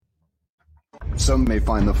Some may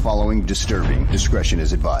find the following disturbing. Discretion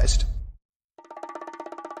is advised.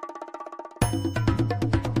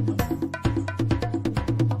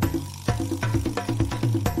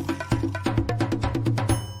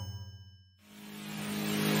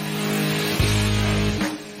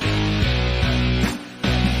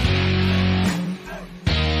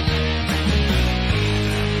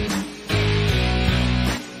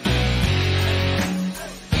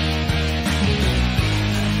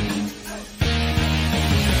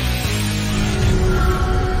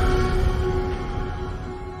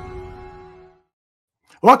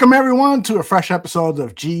 Welcome, everyone, to a fresh episode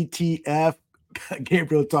of GTF,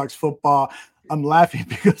 Gabriel Talks Football. I'm laughing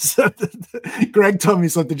because Greg told me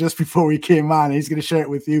something just before we came on. And he's going to share it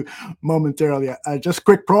with you momentarily. Just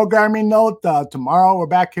quick programming note. Tomorrow we're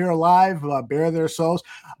back here live. Bear their souls.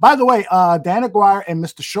 By the way, Dan Aguirre and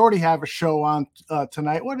Mr. Shorty have a show on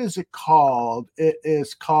tonight. What is it called? It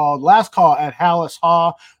is called Last Call at Hallis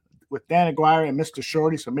Hall with Dan Aguirre and Mr.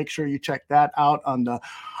 Shorty. So make sure you check that out on the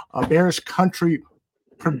Bears Country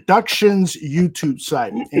Productions YouTube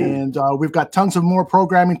site. And we've got tons of more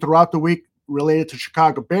programming throughout the week related to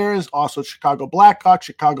Chicago Bears, also Chicago Blackhawks,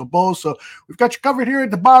 Chicago Bulls. So we've got you covered here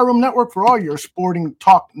at the Barroom Network for all your sporting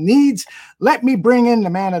talk needs. Let me bring in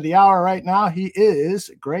the man of the hour right now. He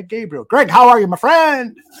is Greg Gabriel. Greg, how are you, my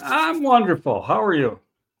friend? I'm wonderful. How are you?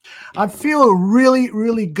 I feel really,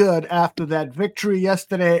 really good after that victory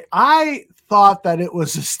yesterday. I thought that it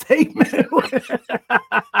was a statement.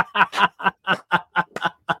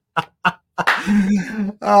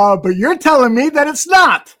 But you're telling me that it's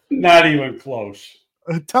not. Not even close.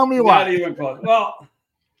 Tell me why. Not even close. Well,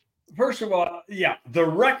 first of all, yeah, the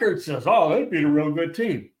record says, oh, they beat a real good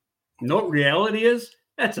team. You know what reality is?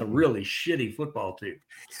 That's a really shitty football team.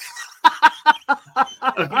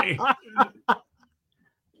 Okay.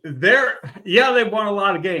 They've won a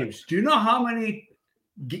lot of games. Do you know how many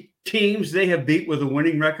teams they have beat with a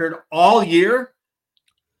winning record all year?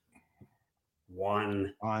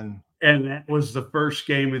 One. And that was the first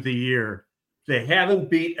game of the year. They haven't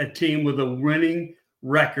beat a team with a winning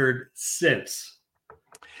record since.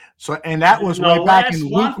 So, and that was way back in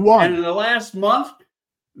week one. And in the last month,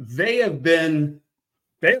 they have been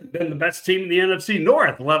the best team in the NFC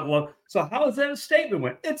North. So how is that a statement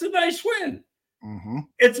win? It's a nice win. Mm-hmm.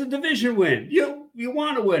 It's a division win. You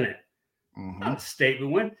want to win it. Mm-hmm. Not a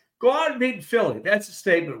statement win. Go out and beat Philly. That's a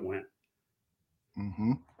statement win.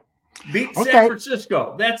 Mm-hmm. Beat San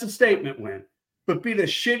Francisco. That's a statement win. But beat a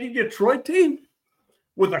shitty Detroit team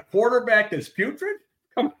with a quarterback that's putrid?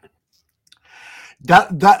 Come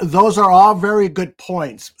on. Those are all very good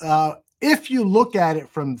points. If you look at it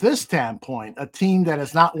from this standpoint, a team that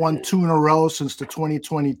has not won 2 in a row since the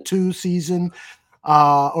 2022 season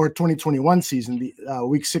or 2021 season, the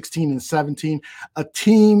week 16 and 17, a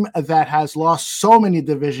team that has lost so many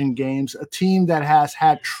division games, a team that has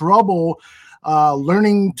had trouble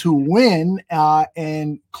learning to win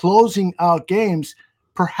and closing out games,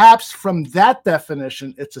 perhaps from that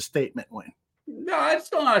definition, it's a statement win. No, it's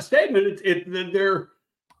still not a statement. They're,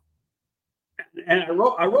 and I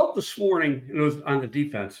wrote this morning. It was on the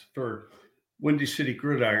defense for Windy City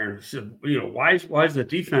Gridiron. I said, why is the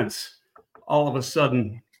defense all of a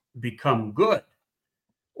sudden become good?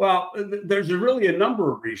 Well, there's really a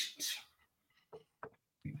number of reasons.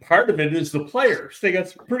 Part of it is the players. They got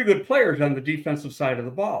some pretty good players on the defensive side of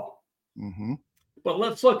the ball. Mm-hmm. But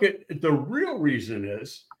let's look at the real reason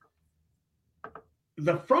is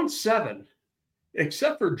the front seven,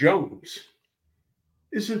 except for Jones,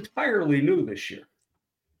 is entirely new this year.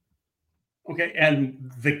 Okay,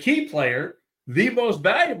 and the key player, the most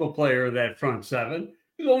valuable player of that front seven,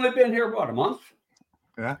 has only been here about a month.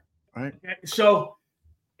 Yeah, right. Okay, so,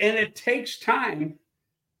 and it takes time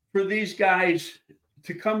for these guys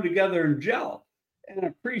to come together and gel. And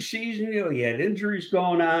in preseason, you had injuries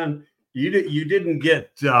going on. You didn't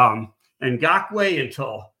get Ngakoue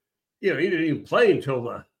until, he didn't even play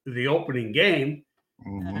until the opening game.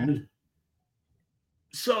 Mm-hmm. And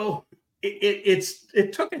so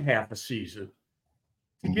it took a half a season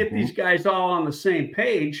to get these guys all on the same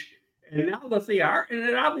page. And now that they are, and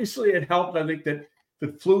it helped, I think, that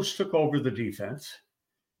Flus took over the defense.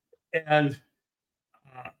 And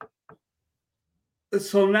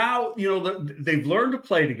so now, they've learned to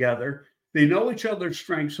play together. They know each other's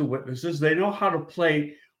strengths and weaknesses. They know how to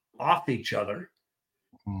play off each other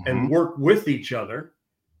and work with each other.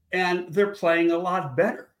 And they're playing a lot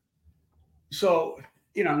better. So,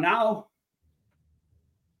 now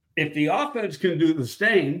if the offense can do the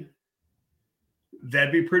same,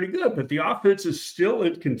 that'd be pretty good. But the offense is still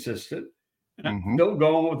inconsistent. And I'm still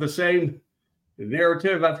going with the same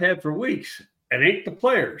narrative I've had for weeks. It ain't the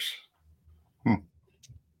players.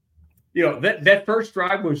 that first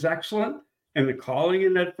drive was excellent, and the calling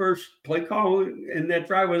in that first play calling in that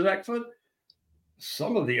drive was excellent.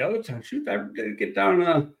 Some of the other times, shoot, I get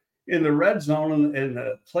down in the red zone, and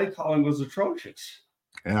the play calling was atrocious.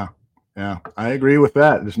 Yeah, I agree with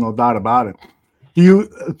that. There's no doubt about it. Do you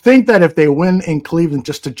think that if they win in Cleveland,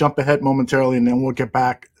 just to jump ahead momentarily, and then we'll get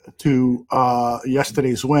back to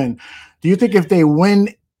yesterday's win, do you think if they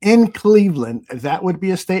win in Cleveland, that would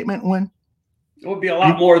be a statement win? It would be a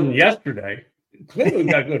lot more than yesterday. Cleveland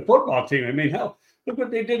got a good football team. I mean, hell, look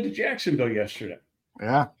what they did to Jacksonville yesterday.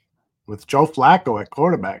 Yeah, with Joe Flacco at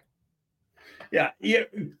quarterback. Yeah.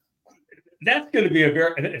 That's going to be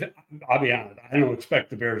I'll be honest, I don't expect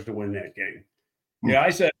the Bears to win that game. Yeah, I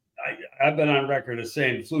said, I've been on record as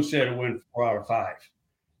saying Flu said to win 4 out of 5.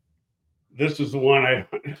 This is the one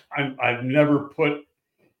I've never put.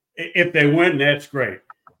 If they win, that's great.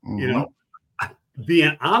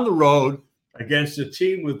 Being on the road against a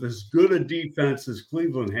team with as good a defense as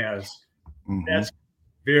Cleveland has, that's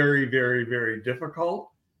very, very, very difficult.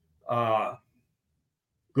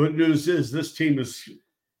 Good news is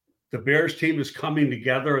the Bears team is coming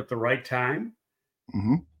together at the right time.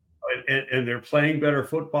 And they're playing better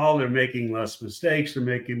football. They're making less mistakes. They're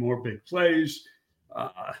making more big plays.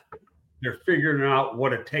 They're figuring out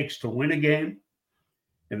what it takes to win a game.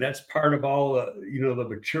 And that's part of all, the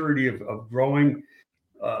maturity of growing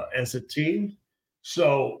as a team.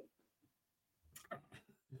 So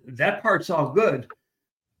that part's all good,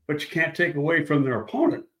 but you can't take away from their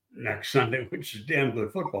opponent next Sunday, which is a damn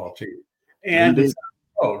good football team. And it's on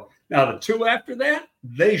the road. Now, the 2 after that,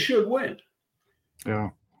 they should win.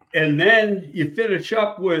 Yeah. And then you finish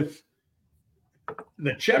up with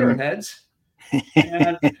the Cheddarheads.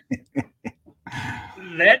 And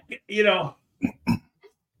that,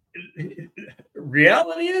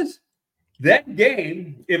 reality is that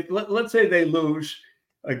game, if let's say they lose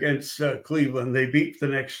against Cleveland, they beat the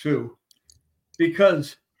next 2,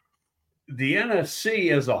 because the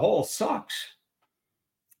NFC as a whole sucks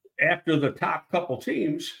after the top couple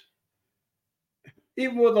teams.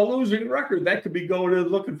 Even with a losing record, that could be going in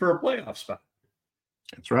looking for a playoff spot.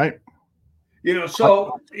 That's right.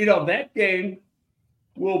 That game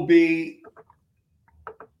will be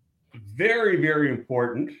very, very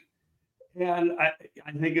important. And I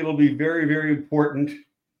think it'll be very, very important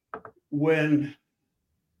when,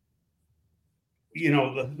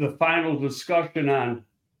 the final discussion on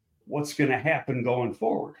what's going to happen going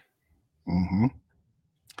forward.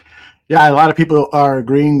 Yeah, a lot of people are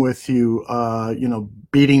agreeing with you.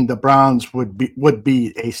 Beating the Browns would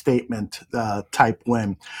be a statement type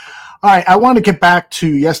win. All right, I want to get back to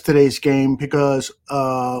yesterday's game because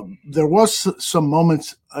there was some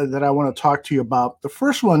moments that I want to talk to you about. The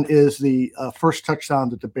first one is the first touchdown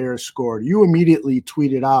that the Bears scored. You immediately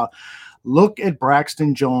tweeted out, "Look at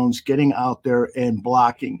Braxton Jones getting out there and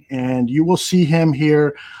blocking," and you will see him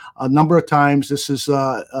here a number of times. This is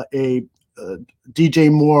a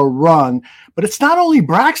DJ Moore run, but it's not only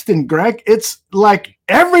Braxton, Greg. It's like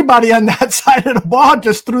everybody on that side of the ball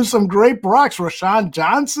just threw some great blocks. Rashawn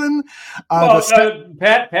Johnson.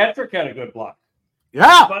 Patrick had a good block.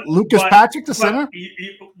 Yeah, Lucas Patrick, the center.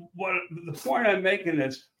 The point I'm making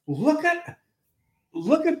is look at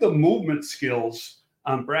the movement skills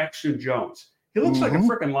on Braxton Jones. He looks like a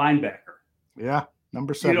freaking linebacker. Yeah,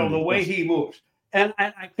 number 7. The way he moves. And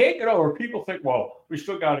I can't get over, people think, well, we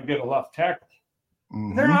still got to get a left tackle.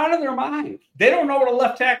 They're out of their mind. They don't know what a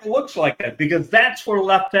left tackle looks like that, because that's what a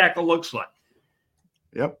left tackle looks like.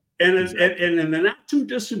 Yep. And in the not too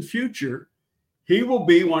distant future, he will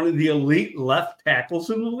be one of the elite left tackles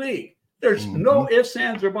in the league. There's no ifs,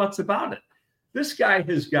 ands, or buts about it. This guy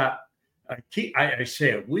has got, I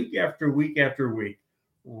say it week after week after week,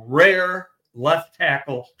 rare left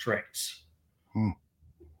tackle traits.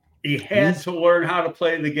 He had to learn how to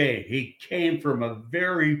play the game. He came from a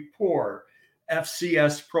very poor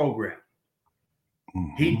FCS program.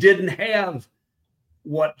 He didn't have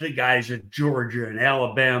what the guys at Georgia and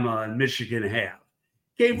Alabama and Michigan have.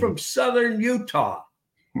 Came from Southern Utah.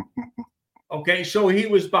 Okay, so he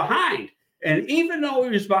was behind. And even though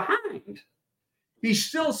he was behind, he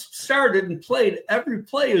still started and played every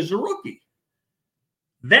play as a rookie.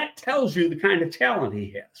 That tells you the kind of talent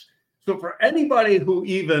he has. So for anybody who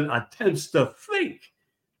even attempts to think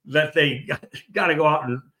that they got to go out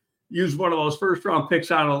and use one of those first-round picks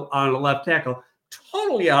on a left tackle,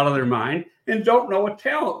 totally out of their mind and don't know what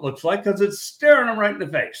talent looks like because it's staring them right in the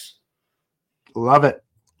face. Love it.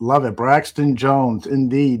 Love it. Braxton Jones,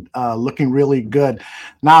 indeed, looking really good.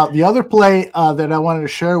 Now, the other play that I wanted to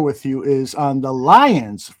share with you is on the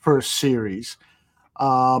Lions' first series.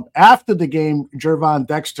 After the game, Gervon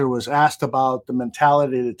Dexter was asked about the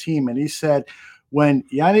mentality of the team, and he said, when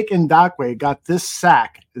Yannick Ngakoue got this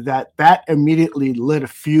sack, that immediately lit a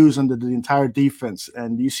fuse under the entire defense.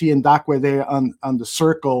 And you see Ngakoue there on the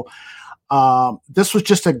circle. This was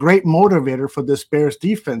just a great motivator for this Bears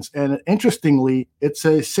defense. And interestingly, it's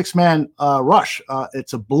a 6-man rush.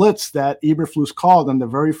 It's a blitz that Eberflus called on the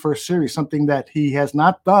very first series, something that he has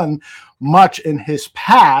not done much in his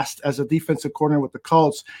past as a defensive coordinator with the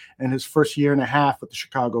Colts in his first year and a half with the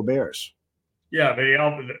Chicago Bears. Yeah, but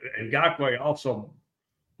Ngakoue also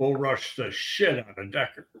bull rushed the shit out of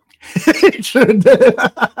Decker. He sure did.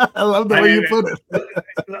 I love the way you put it.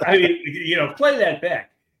 I mean, play that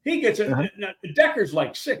back. He gets it. Decker's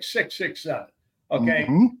like 6'6", 6'7". Okay,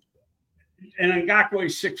 and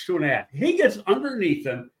Ngakoue's 6'2.5". He gets underneath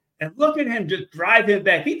him, and look at him just drive him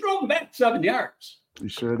back. He drove him back 7 yards. He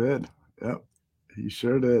sure did. Yep, he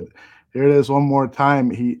sure did. Here it is one more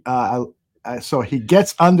time. So he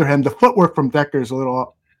gets under him. The footwork from Decker is a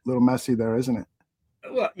little messy there, isn't it?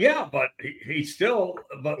 Well, yeah, but he still.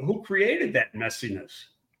 But who created that messiness?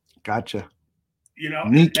 Gotcha.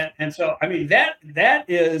 And so I mean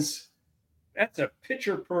that's a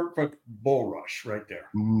picture perfect bull rush right there.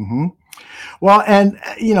 Mm-hmm. Well, and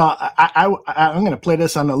I'm going to play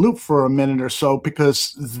this on a loop for a minute or so,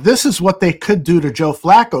 because this is what they could do to Joe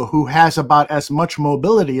Flacco, who has about as much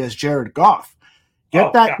mobility as Jared Goff.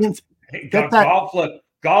 Golf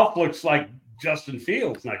looks like Justin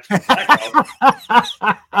Fields next to Flacco.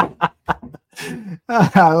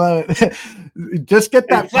 I love it. Just get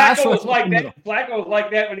that. Flacco was like that. Flacco was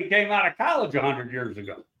like that when he came out of college 100 years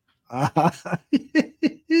ago. And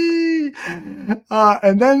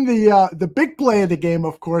then the big play of the game,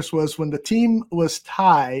 of course, was when the team was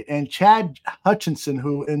tied, and Chad Hutchinson,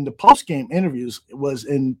 who in the post-game interviews was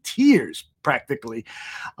in tears practically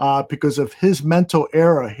because of his mental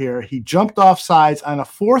error here. He jumped off sides on a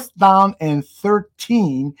 4th down and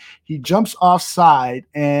 13. He jumps offside,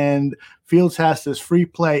 and Fields has this free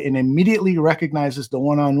play and immediately recognizes the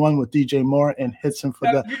one-on-one with DJ Moore and hits him for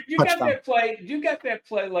the touchdown. You got that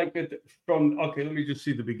play like from, okay, let me just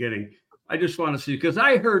see the beginning. I just want to see, because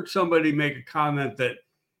I heard somebody make a comment that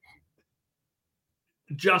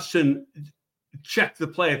Justin checked the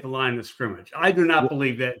play at the line of scrimmage. I do not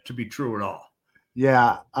believe that to be true at all.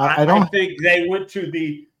 Yeah. I don't think they went to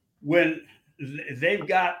when they've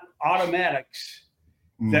got automatics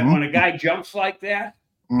that when a guy jumps like that,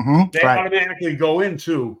 they automatically go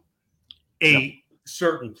into a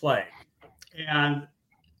certain play. And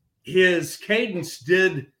his cadence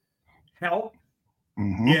did help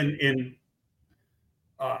in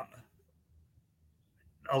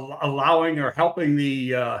allowing or helping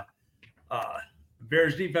the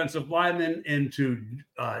Bears defensive lineman the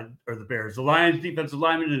Lions defensive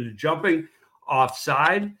lineman into jumping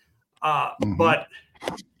offside. But,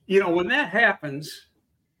 when that happens,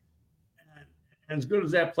 as good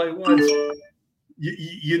as that play was,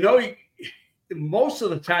 most of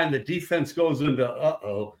the time the defense goes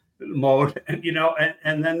into mode,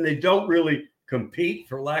 and then they don't really compete,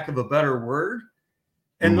 for lack of a better word.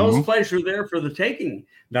 And those plays are there for the taking.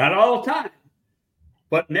 Not all the time.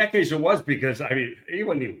 But in that case, it was, because, I mean, he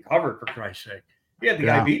wasn't even covered, for Christ's sake. He had the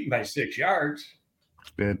guy beaten by 6 yards.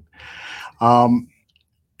 Good.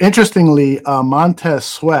 Interestingly, Montez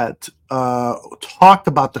Sweat talked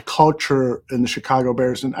about the culture in the Chicago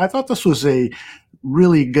Bears, and I thought this was a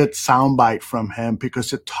really good soundbite from him,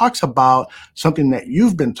 because it talks about something that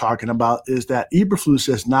you've been talking about, is that Eberflus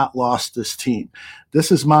has not lost this team.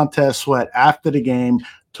 This is Montez Sweat after the game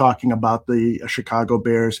talking about the Chicago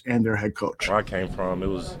Bears and their head coach. Where I came from, it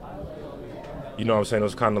was, it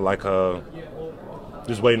was kind of like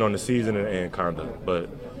just waiting on the season and kind of. But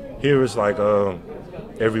here it's like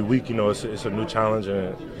every week, it's a new challenge,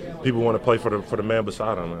 and people want to play for the man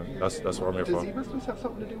beside them. Man. That's what I'm here for. Does Eberflus have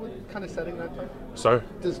something to do with kind of setting that tone? Sorry?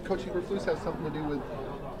 Does Coach Eberflus have something to do with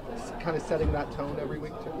kind of setting that tone every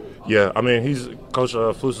week too? Yeah, I mean, Coach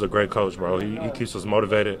Flus is a great coach, bro. He keeps us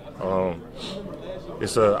motivated. I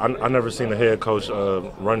never seen a head coach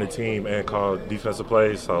run the team and call defensive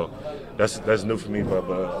plays, so that's new for me. But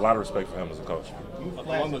a lot of respect for him as a coach.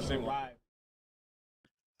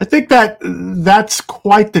 I think that's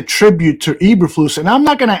quite the tribute to Eberflus. And I'm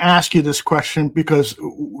not going to ask you this question, because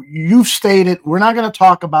you've stated we're not going to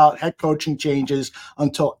talk about head coaching changes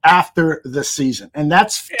until after the season. And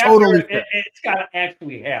that's totally fair. It's got to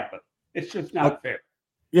actually happen. It's just not fair.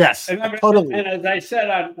 Yes, totally. And as I said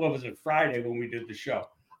on, Friday when we did the show,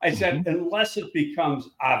 I said, unless it becomes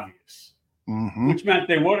obvious, which meant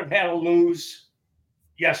they would have had to lose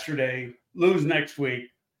yesterday, lose next week,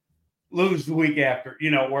 lose the week after,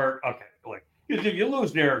 Because if you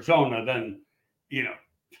lose to Arizona, then you're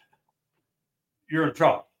in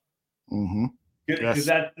trouble. Mm-hmm. Because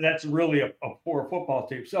that's really a poor football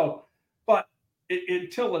team. So, but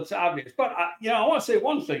until it's obvious. But I want to say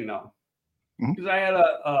one thing though, because I had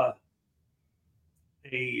a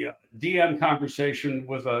DM conversation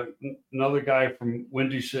with another guy from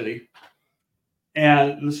Windy City,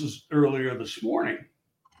 and this is earlier this morning,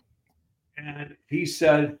 and he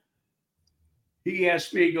said, he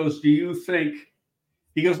asked me, he goes, do you think?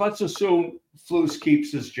 He goes, let's assume Flus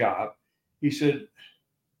keeps his job. He said,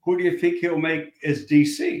 who do you think he'll make as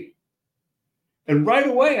DC? And right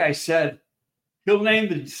away I said, he'll name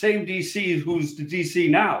the same DC who's the DC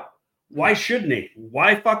now. Why shouldn't he?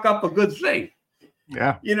 Why fuck up a good thing?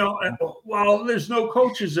 Yeah. Well, there's no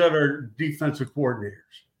coaches that are defensive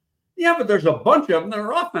coordinators. Yeah, but there's a bunch of them that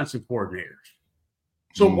are offensive coordinators.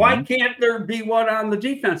 So why can't there be one on the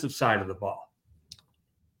defensive side of the ball?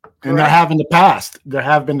 And there have in the past. There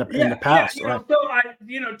have been in the past. Yeah, right? So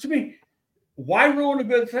to me, why ruin a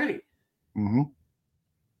good thing? Mm-hmm.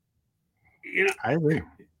 I agree.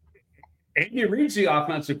 Andy Reid's the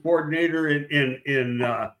offensive coordinator in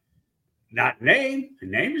not name. The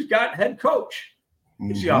name's got head coach.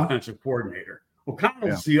 He's the offensive coordinator.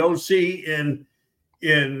 O'Connell's the OC in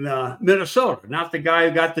Minnesota, not the guy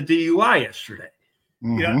who got the DUI yesterday.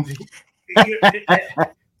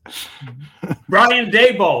 Brian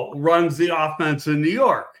Daboll runs the offense in New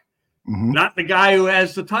York, not the guy who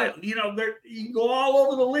has the title. You can go all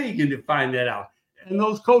over the league and you find that out. And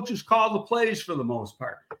those coaches call the plays for the most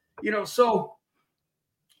part. So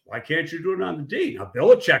why can't you do it on the D? Now,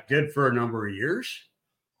 Belichick did for a number of years.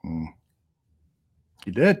 He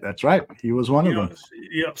did. That's right. He was one of them.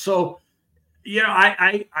 So,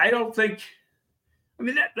 I don't think. I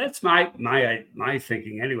mean, that's my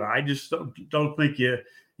thinking anyway. I just don't think you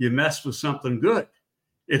mess with something good.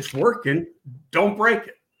 It's working. Don't break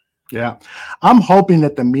it. Yeah, I'm hoping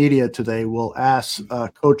that the media today will ask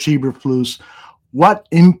Coach Eberflus what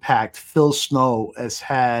impact Phil Snow has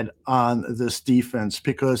had on this defense,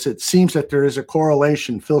 because it seems that there is a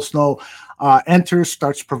correlation. Phil Snow enters,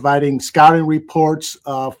 starts providing scouting reports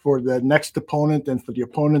for the next opponent and for the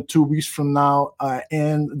opponent 2 weeks from now.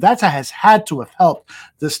 And that has had to have helped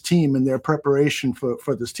this team in their preparation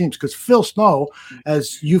for this team, because Phil Snow,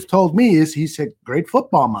 as you've told me, he's a great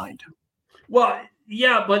football mind. Well,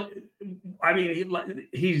 yeah, but I mean,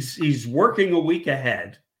 he's working a week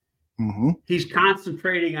ahead. He's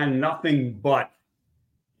concentrating on nothing but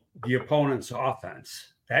the opponent's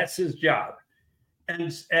offense. That's his job.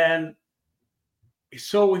 And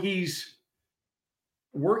so he's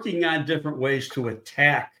working on different ways to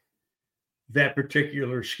attack that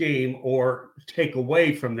particular scheme or take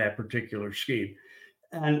away from that particular scheme.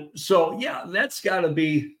 And so, yeah, that's got to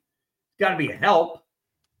be a help,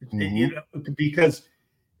 because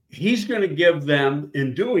he's going to give them,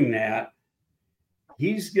 in doing that,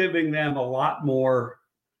 he's giving them a lot more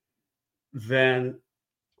than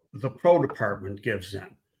the pro department gives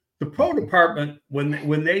them. The pro department,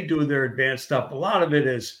 when they do their advanced stuff, a lot of it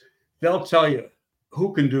is they'll tell you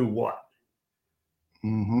who can do what.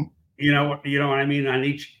 You know what I mean? On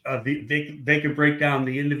each they can break down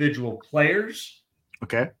the individual players.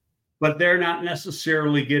 Okay. But they're not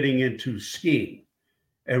necessarily getting into scheme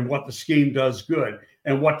and what the scheme does good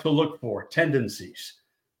and what to look for, tendencies,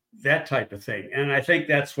 that type of thing. And I think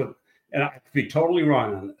that's what, and I could be totally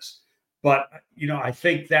wrong on this, but, I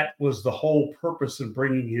think that was the whole purpose of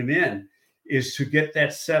bringing him in, is to get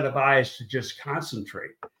that set of eyes to just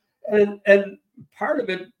concentrate. And part of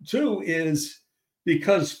it too is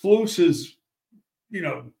because Flus is,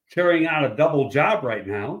 carrying out a double job right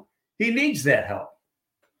now, he needs that help.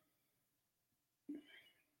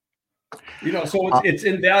 So it's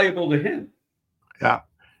invaluable to him. Yeah.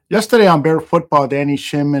 Yesterday on Bear Football, Danny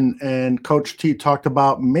Shim and Coach T talked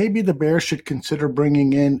about maybe the Bears should consider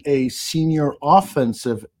bringing in a senior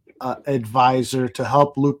offensive advisor to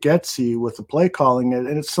help Luke Getsy with the play calling. And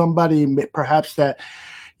it's somebody perhaps that,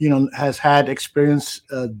 has had experience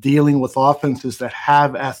dealing with offenses that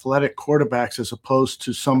have athletic quarterbacks, as opposed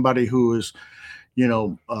to somebody who is,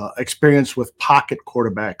 experienced with pocket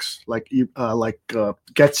quarterbacks like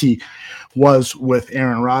Getsy was with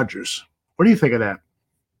Aaron Rodgers. What do you think of that?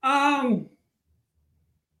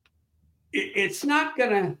 It's not going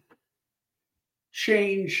to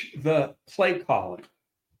change the play calling,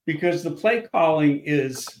 because the play calling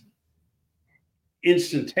is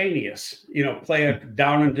instantaneous, play after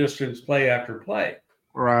down and distance, play after play.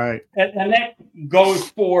 Right. And that goes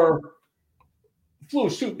for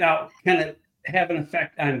Flus too. Now, can it have an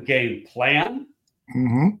effect on game plan?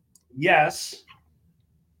 Yes.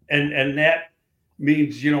 And that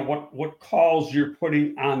means, what calls you're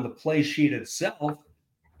putting on the play sheet itself,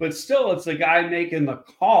 but still it's the guy making the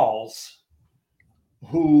calls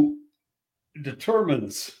who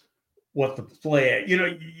determines what the play.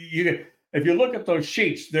 If you look at those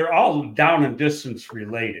sheets, they're all down and distance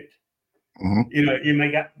related. Mhm. You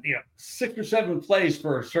may got 6 or 7 plays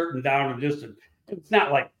for a certain down and distance. It's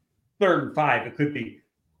not like 3rd and 5. It could be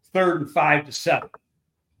 3rd and 5 to 7.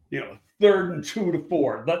 3rd and 2 to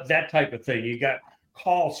 4. That type of thing. You got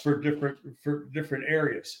calls for different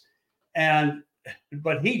areas,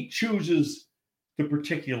 but he chooses the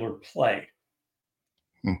particular play.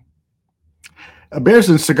 Bears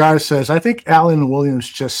and Cigar says, I think Allen Williams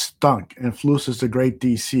just stunk and Flus is a great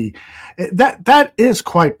DC. That is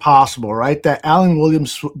quite possible, right? That Allen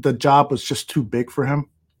Williams, the job was just too big for him.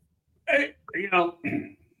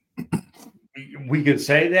 We could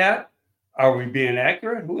say that. Are we being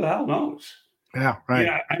accurate? Who the hell knows? Yeah,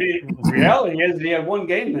 right. Reality is he had 1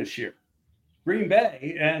 game this year, Green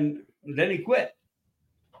Bay, and then he quit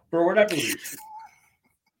for whatever reason.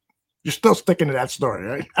 You're still sticking to that story,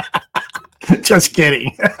 right? Just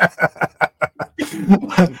kidding.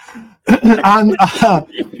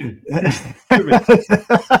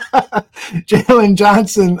 Jalen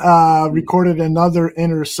Johnson recorded another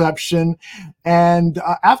interception, and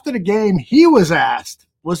after the game, he was asked,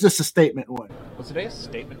 "Was this a statement win?" Was today a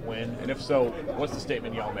statement win? And if so, what's the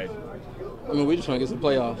statement y'all made? I mean, we're just trying to get to the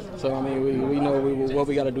playoffs. So, I mean, we know what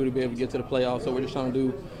we got to do to be able to get to the playoffs. So we're just trying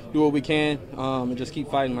to do what we can and just keep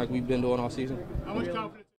fighting like we've been doing all season. How much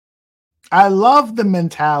confidence? I love the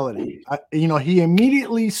mentality. He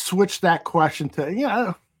immediately switched that question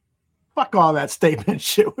to, fuck all that statement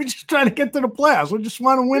shit. We're just trying to get to the playoffs. We just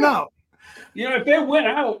want to win out. If they win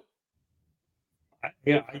out,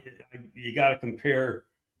 you got to compare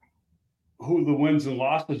who the wins and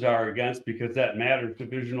losses are against because that matters,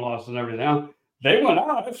 division loss and everything else. They went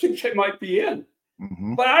out. I think they might be in.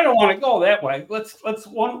 Mm-hmm. But I don't want to go that way. Let's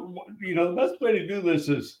the best way to do this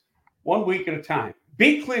is 1 week at a time.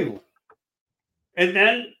 Beat Cleveland. And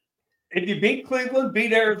then if you beat Cleveland,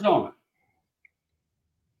 beat Arizona.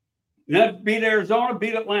 And then beat Arizona,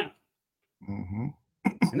 beat Atlanta. Mm-hmm.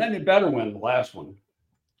 And then you better win the last one.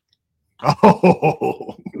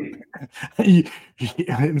 Oh,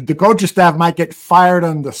 the coaching staff might get fired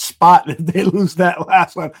on the spot if they lose that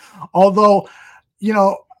last one. Although,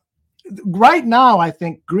 right now, I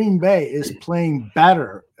think Green Bay is playing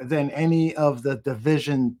better than any of the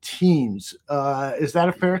division teams. Is that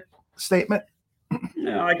a fair statement?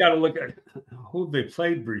 Yeah, I got to look at who they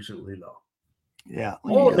played recently, though. Yeah.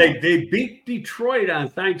 They beat Detroit on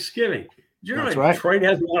Thanksgiving. That's right. Detroit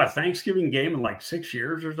hasn't won a Thanksgiving game in like 6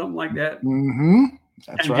 years or something like that. Mm-hmm.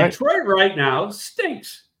 That's right. Detroit right now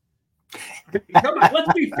stinks. Come on,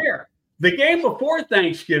 let's be fair. The game before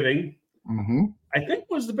Thanksgiving, I think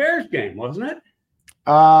was the Bears game, wasn't it?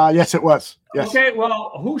 Yes, it was. Yes. Okay,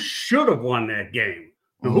 well, who should have won that game?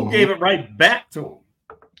 And who gave it right back to them?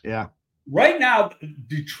 Yeah. Right now,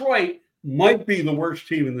 Detroit might be the worst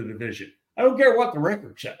team in the division. I don't care what the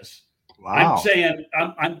record says. Wow. I'm saying,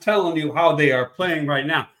 I'm telling you how they are playing right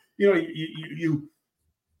now.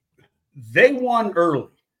 They won early,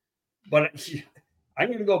 but I'm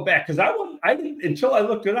going to go back because I didn't until I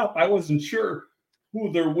looked it up. I wasn't sure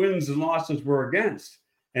who their wins and losses were against,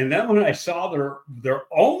 and then when I saw their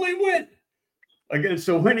only win against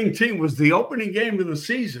a winning team was the opening game of the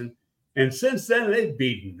season, and since then they've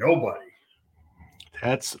beaten nobody.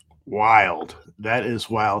 That's wild. That is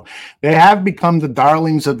wild. They have become the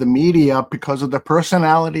darlings of the media because of the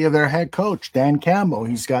personality of their head coach, Dan Campbell.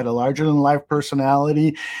 He's got a larger-than-life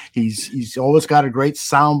personality. He's always got a great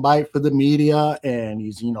soundbite for the media, and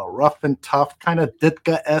he's rough and tough, kind of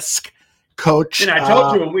Ditka-esque coach. And I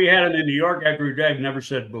told you when we had him in New York after he dragged, never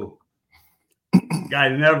said boo. Guy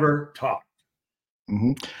never talked.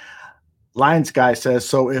 Mm-hmm. Lions guy says,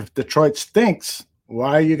 so if Detroit stinks,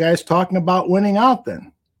 why are you guys talking about winning out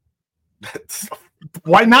then?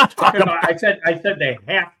 Why not talk about I said they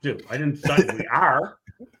have to. I didn't say we are.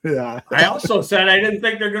 Yeah. I also said I didn't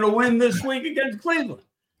think they're going to win this week against Cleveland.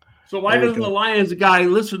 So why doesn't the Lions guy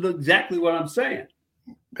listen to exactly what I'm saying?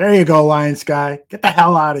 There you go, Lions guy. Get the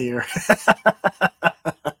hell out of here. Let's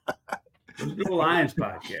do a Lions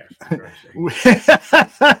podcast.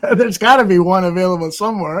 There's got to be one available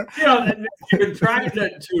somewhere. You've been trying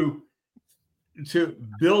to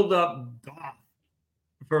build up golf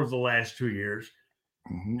for the last 2 years.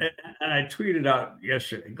 Mm-hmm. And I tweeted out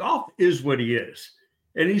yesterday, golf is what he is.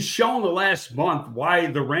 And he's shown the last month why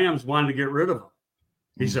the Rams wanted to get rid of him.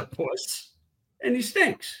 He's a puss and he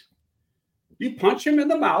stinks. You punch him in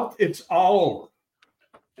the mouth, it's all over.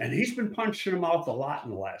 And he's been punched in the mouth a lot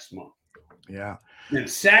in the last month. Yeah. Been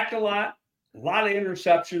sacked a lot of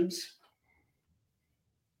interceptions.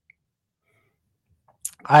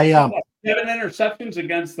 7 interceptions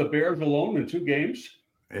against the Bears alone in 2 games.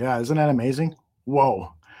 Yeah, isn't that amazing?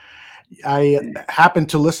 Whoa. I happened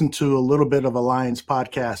to listen to a little bit of a Lions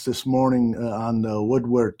podcast this morning on the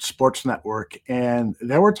Woodward Sports Network, and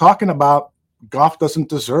they were talking about Goff doesn't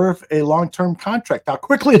deserve a long-term contract. How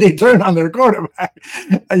quickly they turn on their quarterback,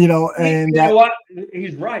 and know what?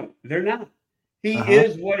 He's right. They're not. He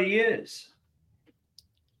is what he is.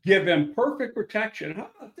 Give him perfect protection. How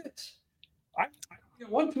about this?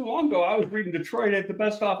 One too long ago, I was reading Detroit had the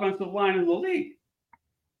best offensive line in the league.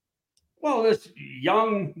 Well, this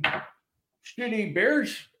young, shitty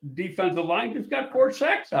Bears defensive line just got 4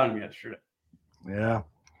 sacks on him yesterday. Yeah.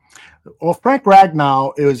 Well, Frank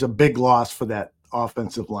Ragnow, it was a big loss for that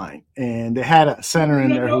offensive line, and they had a center in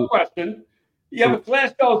there. No question. Yeah, but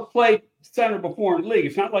Glasgow's played center before in the league.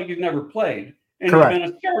 It's not like he's never played, and Correct.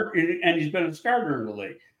 he's been a starter in the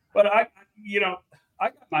league. But I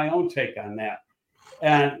got my own take on that.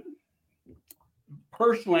 And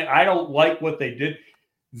personally, I don't like what they did.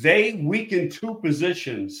 They weakened 2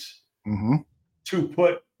 positions to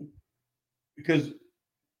put, because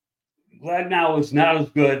Gladnow is not as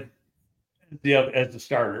good as the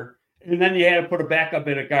starter. And then you had to put a backup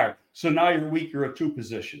in a guard. So now you're weaker at 2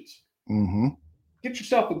 positions. Get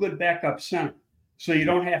yourself a good backup center so you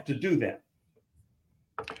don't have to do that.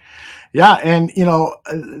 Yeah, and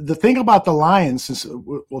the thing about the Lions, since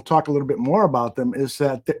we'll talk a little bit more about them, is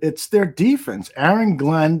that it's their defense. Aaron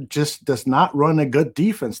Glenn just does not run a good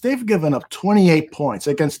defense. They've given up 28 points.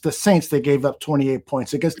 Against the Saints, they gave up 28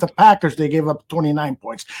 points. Against the Packers, they gave up 29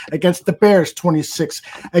 points. Against the Bears, 26.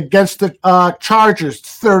 Against the Chargers,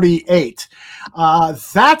 38.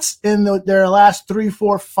 That's in their last 3,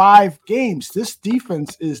 4, 5 games. This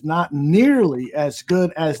defense is not nearly as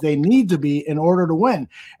good as they need to be in order to win.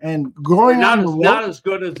 And not as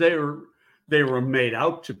good as they were made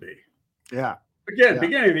out to be. Yeah. Again,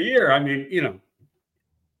 beginning of the year, I mean,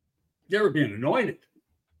 they were being anointed.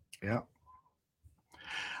 Yeah.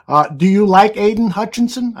 Do you like Aiden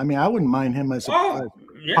Hutchinson? I mean, I wouldn't mind him as part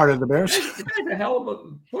of the Bears. He's a hell of a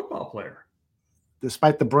football player.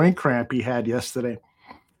 Despite the brain cramp he had yesterday.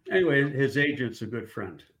 Anyway, his agent's a good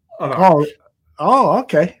friend. Oh,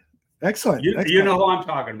 okay. Excellent. You know who I'm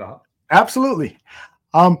talking about. Absolutely.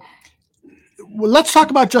 Well, let's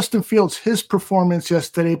talk about Justin Fields, his performance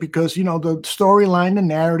yesterday, because, the storyline, the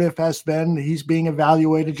narrative has been he's being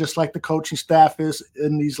evaluated just like the coaching staff is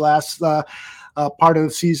in these last part of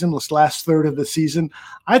the season, this last third of the season.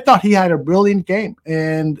 I thought he had a brilliant game.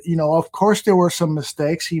 And, of course, there were some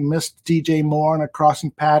mistakes. He missed DJ Moore on a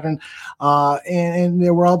crossing pattern, and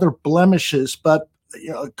there were other blemishes. But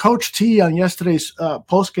Coach T on yesterday's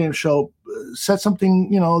postgame show said something,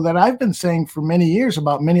 that I've been saying for many years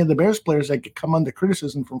about many of the Bears players that come under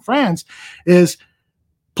criticism from fans, is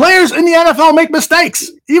players in the NFL make mistakes,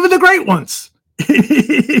 even the great ones.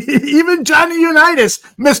 Even Johnny Unitas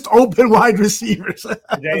missed open wide receivers.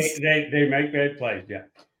 they make bad plays, yeah.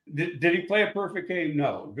 Did he play a perfect game?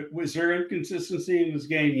 No. Was there inconsistency in his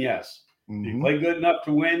game? Yes. Did he play good enough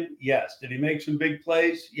to win? Yes. Did he make some big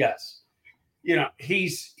plays? Yes.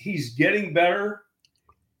 He's getting better.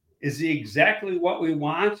 Is he exactly what we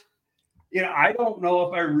want? I don't know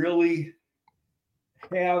if I really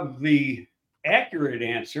have the accurate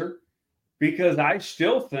answer, because I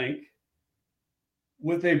still think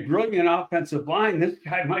with a brilliant offensive line, this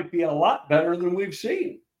guy might be a lot better than we've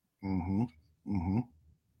seen.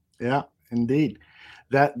 Yeah, indeed.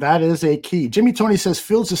 That is a key. Jimmy Tony says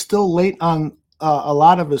Fields is still late on a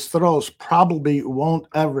lot of his throws, probably won't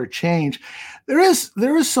ever change. There is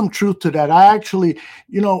some truth to that. I actually,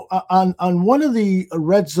 on one of the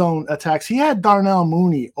red zone attacks, he had Darnell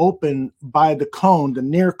Mooney open by the cone, the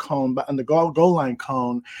near cone, on the goal line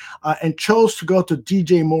cone, and chose to go to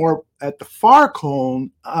DJ Moore at the far cone,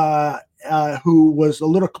 who was a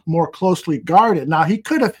little more closely guarded. Now, he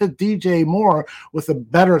could have hit DJ Moore with a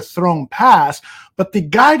better thrown pass, but the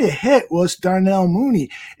guy to hit was Darnell Mooney.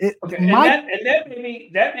 That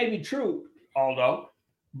may be true, Aldo,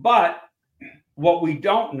 but what we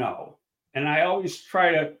don't know, and I always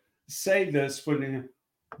try to say this,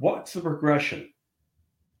 what's the progression?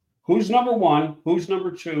 Who's number 1? Who's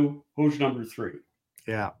number 2? Who's number 3?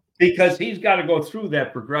 Yeah. Because he's got to go through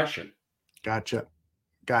that progression. Gotcha.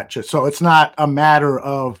 So it's not a matter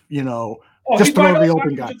of, just throw the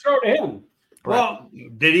open guy. To throw to him. Right. Well,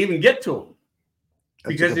 did he even get to him?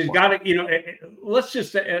 Because he's got to, let's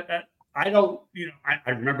just say, I don't, I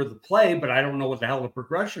remember the play, but I don't know what the hell the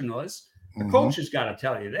progression was. The coach has got to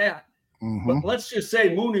tell you that. But let's just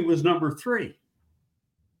say Mooney was number 3.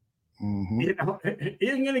 You know, he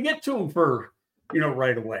isn't going to get to him for,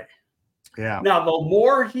 right away. Yeah. Now, the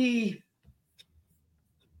more he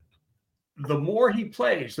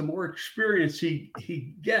plays, the more experience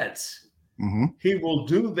he gets, he will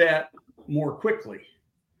do that more quickly.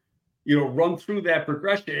 Run through that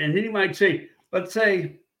progression. And then he might say, let's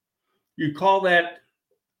say you call that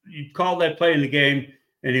play in the game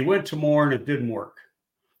and he went to more and it didn't work.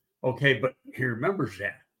 Okay, but he remembers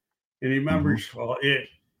that. And he remembers,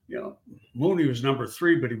 Mooney was number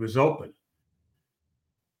 3, but he was open.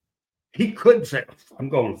 He could say, I'm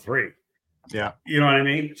going 3. Yeah. You know what I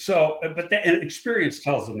mean? So, but and experience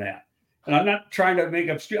tells him that. And I'm not trying to make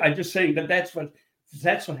up. I'm just saying that that's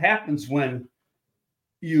what happens when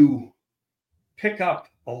you pick up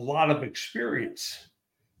a lot of experience.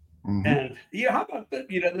 And how about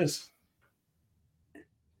this?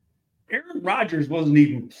 Aaron Rodgers wasn't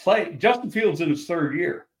even playing. Justin Fields in his 3rd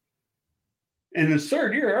year. In his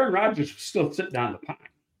 3rd year, Aaron Rodgers was still sitting on the pine.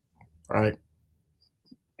 Right.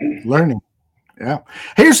 Learning. Yeah.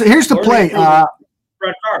 Here's the play.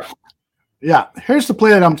 Brett Favre. Yeah. Here's the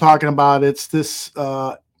play that I'm talking about. It's this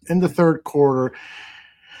in the 3rd quarter.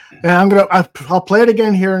 And I'll play it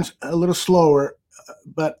again here a little slower,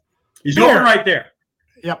 but he's open right there.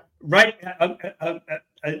 Yep. Right.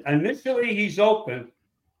 Initially, he's open.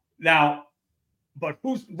 Now, but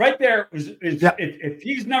who's right there is if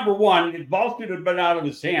he's number 1, the ball should have been out of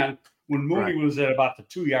his hand when Mooney was at about the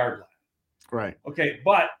 2-yard line. Right. Okay.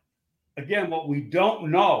 But again, what we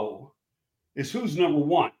don't know is who's number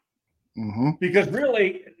 1. Because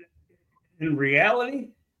really, in reality,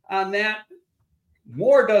 on that,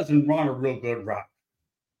 Moore doesn't run a real good route.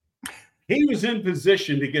 He was in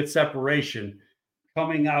position to get separation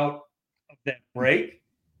coming out of that break.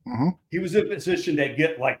 He was in position to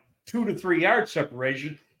get like 2 to 3 yard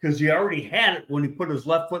separation because he already had it when he put his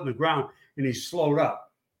left foot in the ground and he slowed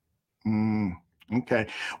up. Okay.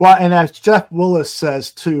 Well, and as Jeff Willis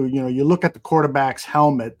says too, you look at the quarterback's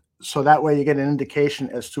helmet, so that way you get an indication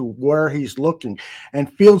as to where he's looking.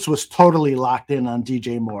 And Fields was totally locked in on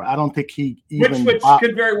DJ Moore. I don't think he even which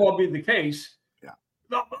could very well be the case. Yeah.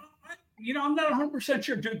 No, I'm not 100%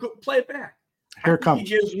 sure. Go play it back. Here it comes.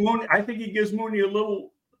 I think he gives Mooney a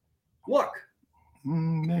little look.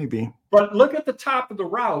 Maybe. But look at the top of the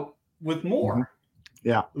route with Moore.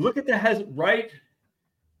 Yeah. Look at the head right.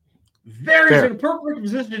 There he's in a perfect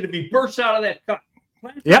position to be burst out of that cut.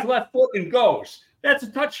 Plants his left foot and goes. That's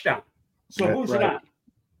a touchdown. So who's it on?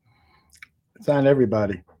 It's on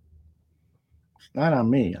everybody. It's not on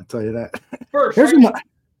me, I'll tell you that. First,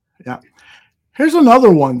 Here's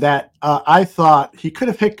another one that I thought he could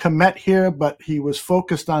have hit Kmet here, but he was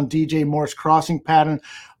focused on DJ Moore's crossing pattern.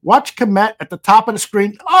 Watch Kmet at the top of the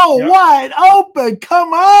screen. Wide open.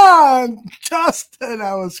 Come on, Justin.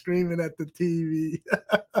 I was screaming at the TV.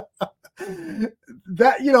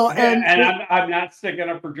 I'm not sticking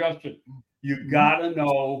up for Justin. You got to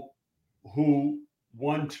know who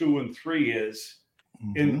 1, 2, and 3 is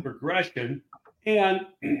in the progression. And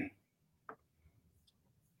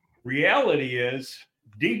reality is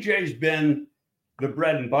DJ's been the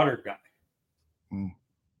bread and butter guy.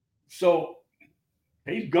 So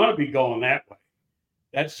he's going to be going that way.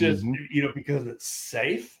 That's just, because it's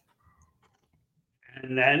safe.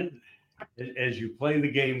 And then as you play the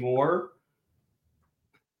game more,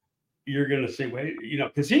 you're going to see,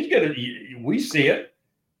 because he's going to, we see it.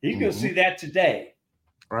 He's going to see that today.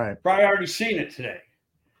 Right. Probably already seen it today.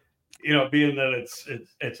 Being that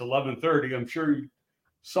it's 11:30, I'm sure you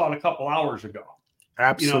saw it a couple hours ago.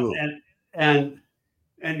 Absolutely. And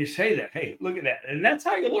you say that, hey, look at that. And that's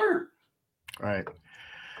how you learn. Right.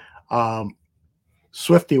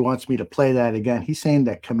 Swifty wants me to play that again. He's saying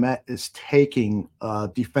that Kmet is taking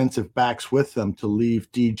defensive backs with them to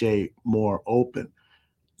leave DJ Moore open.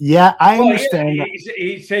 Yeah, I understand.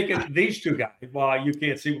 He's taking these 2 guys. Well, you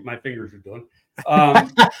can't see what my fingers are doing.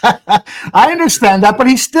 I understand that, but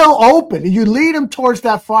he's still open. You lead him towards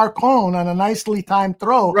that far cone on a nicely timed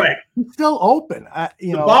throw. Right. He's still open.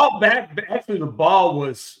 The ball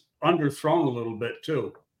was underthrown a little bit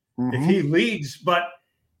too. If he leads, but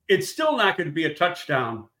it's still not going to be a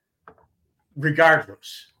touchdown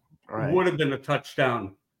regardless. Right. It would have been a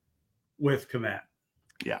touchdown with Kmet.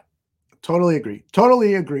 Yeah. Totally agree.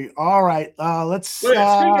 All right. Let's speaking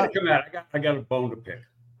of Kmet, I got a bone to pick.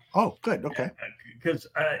 Oh, good. Okay. Because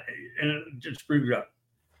and it just brings it up.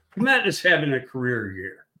 Kmet is having a career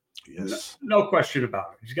year. Yes. No question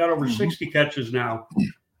about it. He's got over 60 catches now,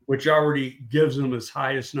 which already gives him his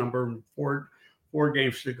highest number, 4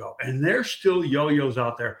 games to go. And there's still yo-yos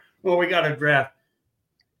out there. Well, we got to draft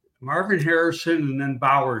Marvin Harrison and then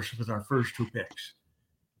Bowers with our first 2 picks.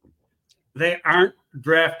 They aren't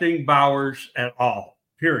drafting Bowers at all,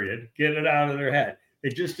 period. Get it out of their head. They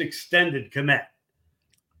just extended Kmet.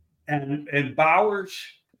 And Bowers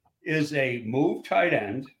is a move tight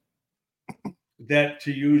end that,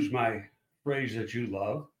 to use my phrase that you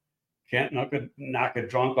love, can't knock a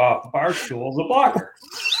drunk off the bar stool as a blocker.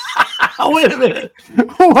 Wait a minute.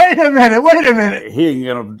 Wait a minute. Wait a minute. He ain't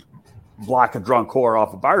going to block a drunk whore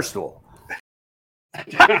off a bar stool.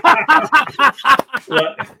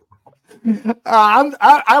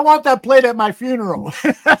 I want that played at my funeral.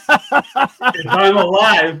 If I'm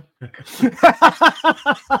alive.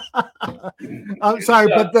 I'm sorry,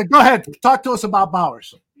 but go ahead. Talk to us about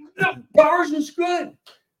Bowers. No, Bowers is good.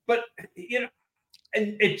 But, you know,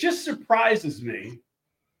 and it just surprises me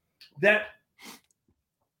that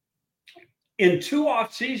in 2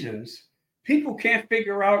 off seasons, people can't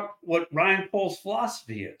figure out what Ryan Pohl's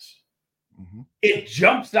philosophy is. Mm-hmm. It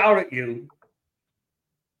jumps out at you.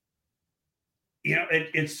 You know,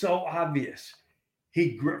 it's so obvious.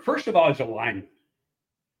 First of all, he's a lineman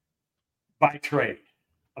by trade.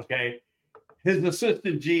 Okay. His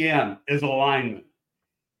assistant GM is a lineman.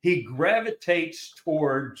 He gravitates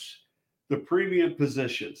towards the premium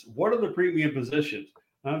positions. What are the premium positions?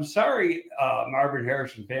 I'm sorry, Marvin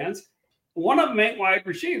Harrison fans. One of them ain't wide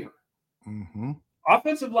receiver. Mm-hmm.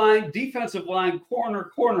 Offensive line, defensive line,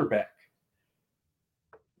 cornerback.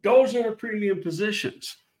 Those are the premium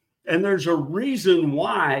positions. And there's a reason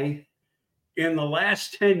why in the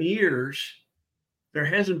last 10 years, there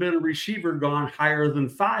hasn't been a receiver gone higher than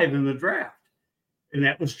 5 in the draft. And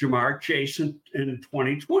that was Jamar Chase in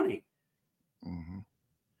 2020. Mm-hmm.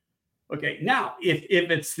 Okay, now, if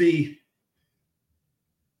it's the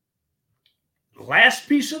last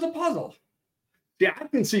piece of the puzzle, I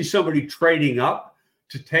can see somebody trading up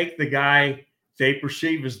to take the guy they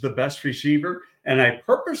perceive as the best receiver. And I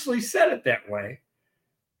purposely said it that way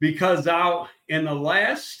because now in the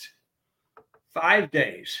last 5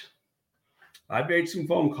 days, I made some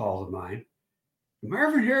phone calls of mine.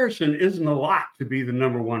 Marvin Harrison isn't a lock to be the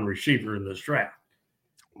number 1 receiver in this draft.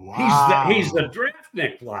 Wow. He's the draft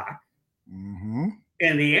nick lock and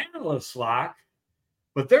the analyst lock.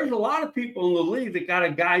 But there's a lot of people in the league that got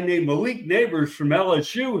a guy named Malik Neighbors from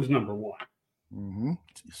LSU as number 1. Mm-hmm.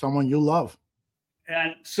 Someone you love.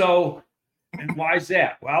 And so, and why is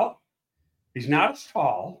that? Well, he's not as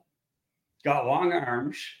tall, got long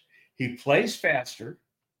arms, he plays faster,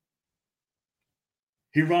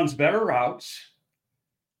 he runs better routes,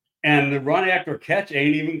 and the run after catch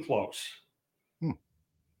ain't even close.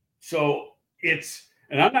 So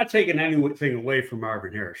and I'm not taking anything away from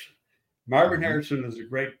Marvin Harrison. Marvin Harrison is a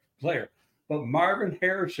great player, but Marvin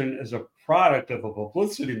Harrison is a product of a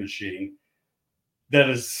publicity machine that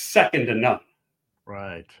is second to none.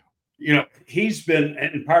 Right. You know, he's been,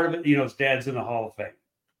 and part of it, you know, his dad's in the Hall of Fame.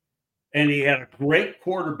 And he had a great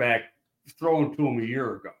quarterback thrown to him a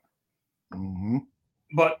year ago. Mm-hmm.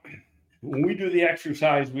 But when we do the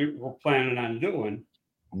exercise we're planning on doing,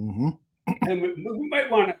 and we might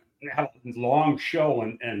want to have a long show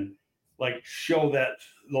and like show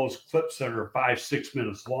those clips that are 5-6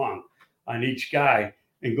 minutes long on each guy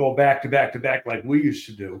and go back to back to back like we used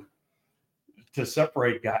to do to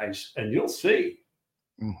separate guys, and you'll see.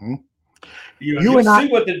 Mm-hmm. You'll see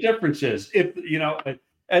what the difference is. If you know,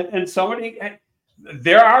 and somebody,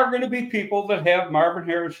 there are going to be people that have Marvin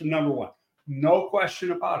Harrison number 1, no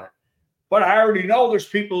question about it. But I already know there's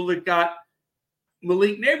people that got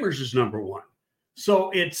Malik Neighbors as number 1.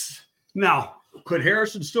 So it's now. Could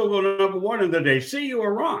Harrison still go to number 1 and did they see you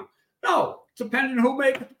or wrong? No, it's depending on who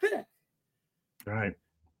makes the pick. Right.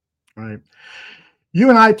 You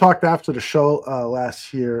and I talked after the show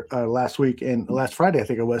last week and last Friday, I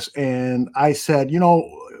think it was. And I said, you know,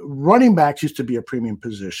 running backs used to be a premium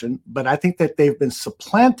position, but I think that they've been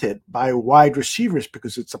supplanted by wide receivers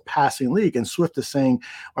because it's a passing league. And Swift is saying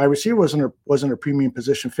wide receiver wasn't a premium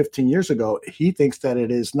position 15 years ago. He thinks that it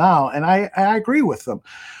is now. And I agree with them.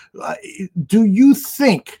 Do you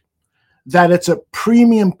think that it's a there's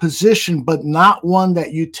premium but not one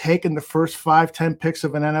that you take in the first 5-10 picks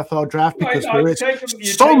of an NFL draft? Because there is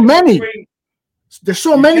so many. There's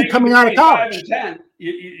so many coming out of college. 5 and 10.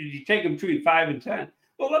 You take them between 5 and 10.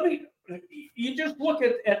 Well, you just look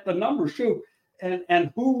at the numbers too,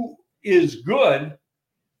 and who is good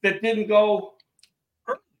that didn't go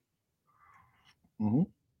early.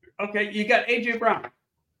 Mm-hmm. Okay, you got A.J. Brown,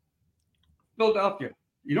 Philadelphia.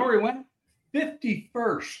 You know where he went?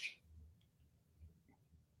 51st.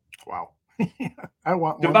 Wow. I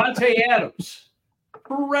want one. Devontae Adams,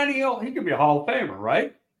 perennial. He could be a Hall of Famer,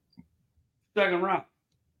 right? 2nd round.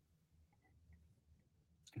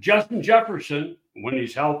 Justin Jefferson, when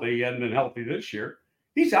he's healthy, he hadn't been healthy this year.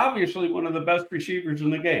 He's obviously one of the best receivers in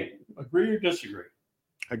the game. Agree or disagree?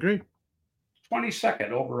 Agree.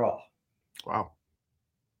 22nd overall. Wow.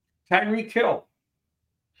 Tyreek Hill,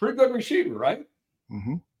 pretty good receiver, right?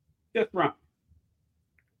 Mm-hmm. 5th round.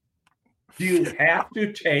 Do you have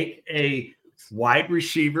to take a wide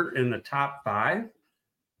receiver in the top 5?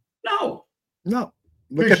 No. No.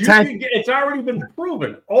 Because it's already been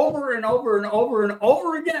proven over and over and over and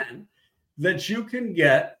over again that you can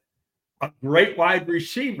get a great wide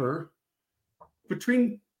receiver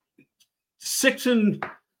between 6 and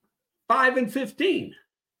 5 and 15.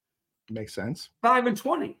 Makes sense. 5 and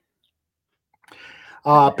 20.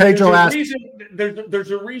 Pedro asked.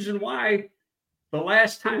 There's a reason why the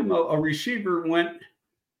last time a receiver went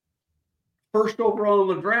first overall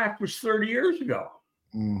in the draft was 30 years ago.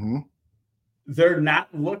 Mm-hmm. They're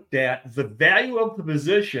not looked at. The value of the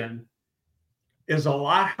position is a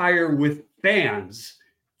lot higher with fans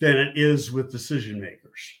than it is with decision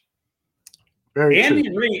makers. Very Andy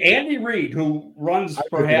true. Reid, who runs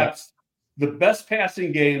perhaps the best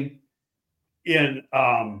passing game in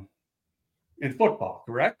football,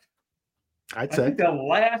 correct? I'd I say think the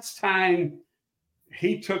last time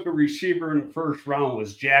he took a receiver in the first round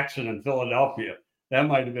was Jackson in Philadelphia. That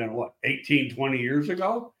might have been, 18, 20 years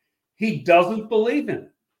ago? He doesn't believe in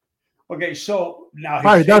it. Okay, so now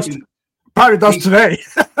probably does today.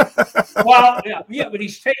 Well, yeah, but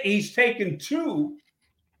he's taken 2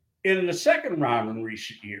 in the second round in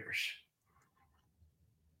recent years.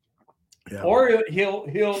 Yeah. Or he'll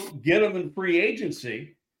get them in free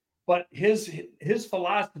agency, but his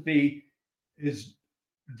philosophy is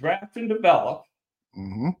draft and develop.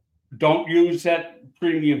 Mm-hmm. Don't use that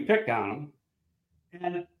premium pick on them.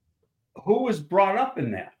 And who was brought up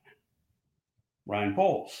in that? Ryan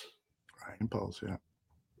Poles. Yeah.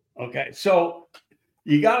 Okay, so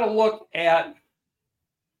you got to look at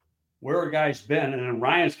where a guy's been, and in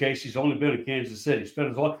Ryan's case, he's only been in Kansas City. Spent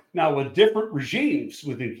his life now with different regimes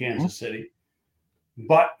within Kansas City,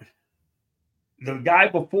 but the guy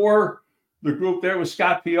before the group there was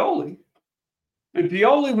Scott Pioli, and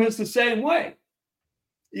Pioli was the same way.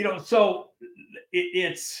 So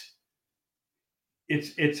it's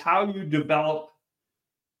how you develop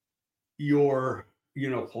your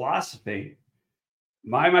philosophy.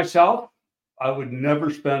 Myself, I would never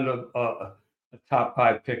spend a top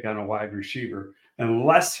 5 pick on a wide receiver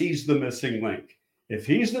unless he's the missing link. If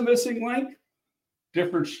he's the missing link,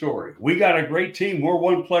 different story. We got a great team. We're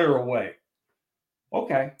 1 player away.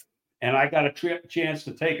 Okay. And I got a chance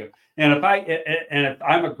to take him. And if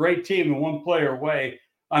I'm a great team and 1 player away,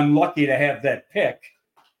 I'm lucky to have that pick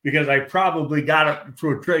because I probably got it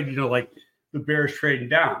through a trade, like the Bears trading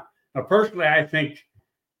down. Now, personally, I think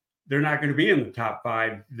they're not going to be in the top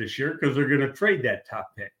 5 this year because they're going to trade that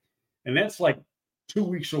top pick. And that's like 2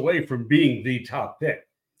 weeks away from being the top pick.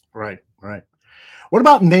 Right. What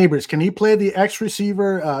about Neighbors? Can he play the X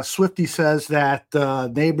receiver? Swifty says that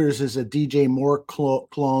Neighbors is a DJ Moore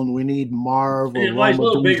clone. We need Marv. He's a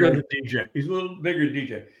little bigger than DJ. He's a little bigger than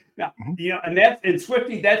DJ. Now, and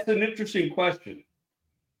Swifty, that's an interesting question.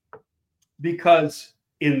 Because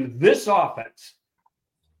in this offense,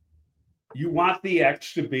 you want the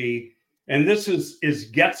X to be, and this is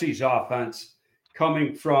Getsy's offense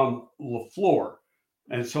coming from LaFleur.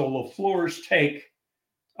 And so LaFleur's take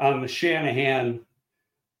on the Shanahan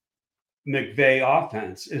McVay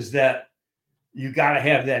offense is that you got to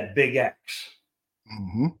have that big X.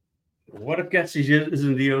 Mm-hmm. What if Getsy is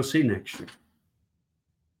in the OC next year?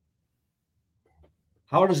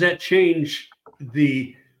 How does that change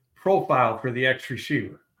the profile for the X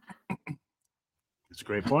receiver? That's a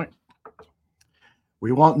great point.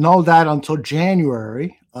 We won't know that until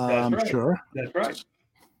January, I'm sure. That's right.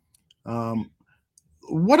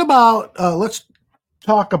 What about let's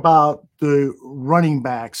talk about the running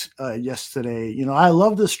backs yesterday. I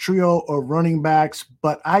love this trio of running backs,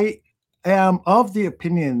 but I am of the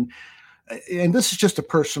opinion, and this is just a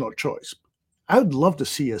personal choice, I would love to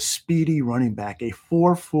see a speedy running back, a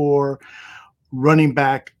 4.4 running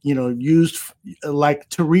back, used like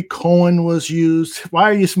Tariq Cohen was used. Why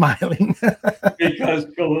are you smiling? Because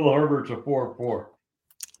Khalil Herbert's a 4.4.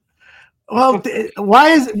 Well,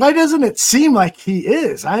 why doesn't it seem like he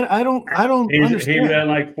is? I don't understand. He's been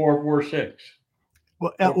like 4.46.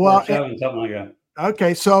 Well, 4.47, something like that.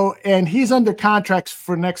 Okay, so and he's under contracts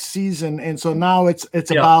for next season, and so now it's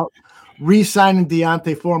about re-signing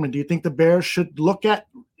Deontay Foreman. Do you think the Bears should look at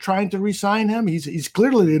trying to re-sign him? He's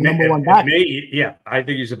clearly the number 1 back. I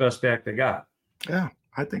think he's the best back they got. Yeah,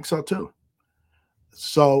 I think so too.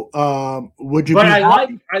 So would you? But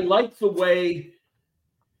I like the way.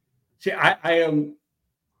 See, I am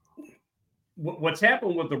what's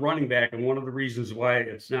happened with the running back, and one of the reasons why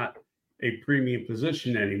it's not a premium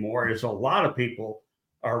position anymore, is a lot of people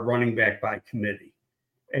are running back by committee.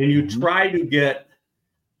 And you try to get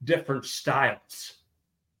different styles,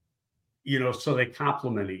 so they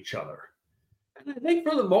complement each other. And I think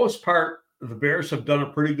for the most part, the Bears have done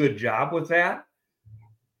a pretty good job with that.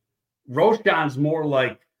 Roshan's more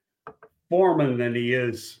like Foreman than he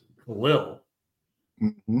is Khalil.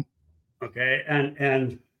 Mm-hmm. Okay.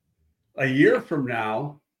 And a year from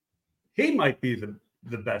now, he might be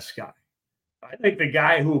the best guy. I think the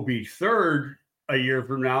guy who will be third a year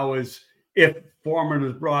from now is, if Foreman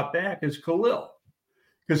is brought back, is Khalil.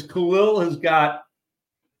 Because Khalil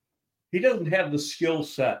he doesn't have the skill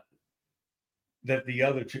set that the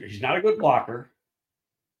other two. He's not a good blocker,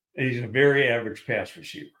 and he's a very average pass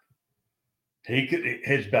receiver.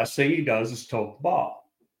 His best thing he does is tote the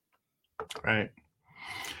ball. Right.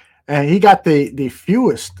 And he got the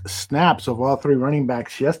fewest snaps of all three running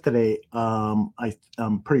backs yesterday. I'm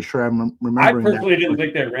pretty sure I'm remembering. I personally didn't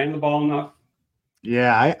think they ran the ball enough.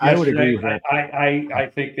 Yeah, I would agree with that.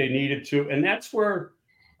 I think they needed to, and that's where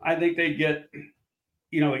I think they get.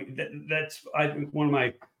 That's I think one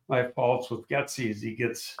of my faults with Getsy is he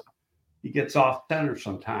gets off center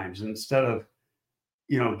sometimes instead of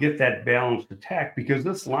get that balanced attack, because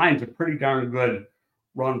this line's a pretty darn good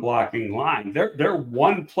run blocking line. They're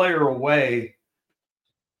one player away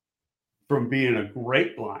from being a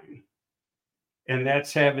great line, and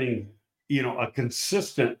that's having a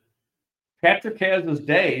consistent. Patrick has his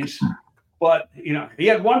days, but he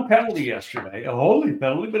had one penalty yesterday, a holding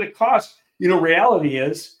penalty, but it cost. Reality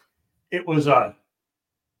is it was a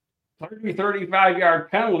 35 yard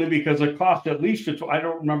penalty because it cost at least I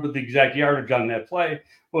don't remember the exact yardage on that play. It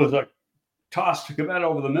was a toss to Komet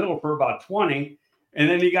over the middle for about 20. And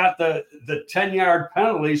then he got the 10-yard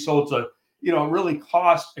penalty. So it's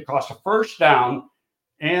it cost a first down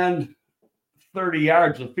and 30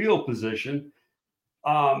 yards of field position.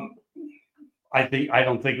 I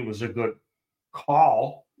don't think it was a good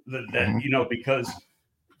call that because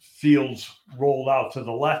Fields rolled out to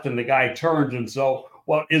the left and the guy turned. And so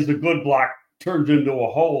what is a good block turns into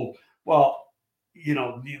a hold. Well,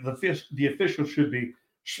 the official should be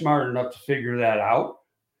smart enough to figure that out,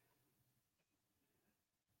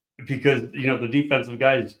 because the defensive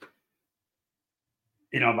guys,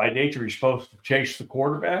 by nature, he's supposed to chase the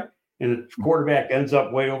quarterback, and the quarterback ends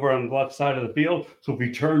up way over on the left side of the field. So if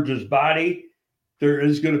he turns his body, there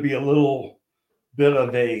is going to be a little bit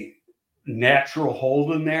of a natural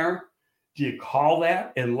hold in there. Do you call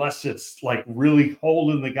that, unless it's like really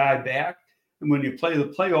holding the guy back? And when you play the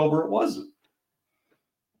play over, it wasn't.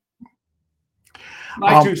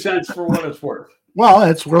 My 2 cents for what it's worth. Well,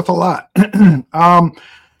 it's worth a lot.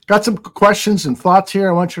 Got some questions and thoughts here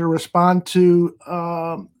I want you to respond to.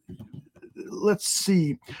 Let's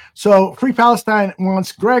see. So Free Palestine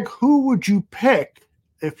wants, Greg, who would you pick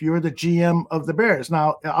if you're the GM of the Bears?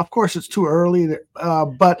 Now, of course, it's too early,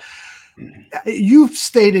 but you've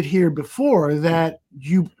stated here before that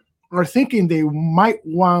you are thinking they might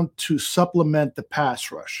want to supplement the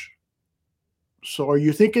pass rush. So are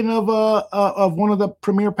you thinking of one of the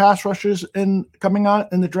premier pass rushers coming on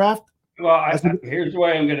in the draft? Well, here's the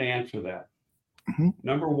way I'm going to answer that. Mm-hmm.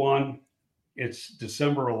 Number one, it's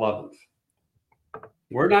December 11th.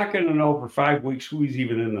 We're not going to know for 5 weeks who's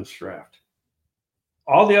even in this draft.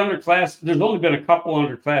 All the underclass, there's only been a couple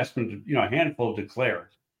underclassmen, a handful declared.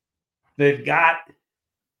 They've got,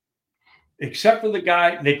 except for the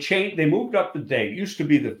guy, they moved up the date. It used to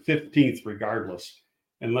be the 15th regardless,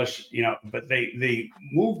 unless, but they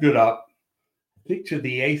moved it up, I think, to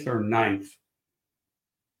the 8th or 9th,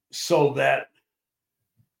 so that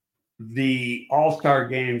the All-Star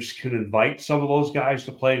games can invite some of those guys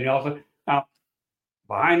to play in the All-Star. Now,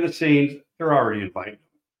 behind the scenes, they're already invited.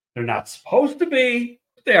 They're not supposed to be,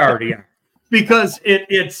 but they already are. Because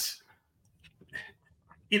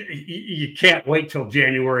you can't wait till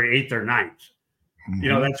January 8th or 9th.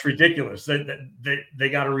 Mm-hmm. That's ridiculous. They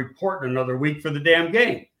got to report in another week for the damn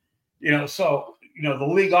game. So the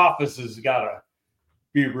league office has got to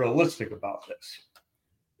be realistic about this.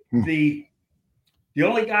 Mm-hmm. The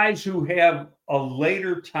only guys who have a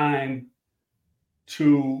later time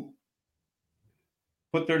to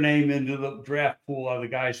put their name into the draft pool are the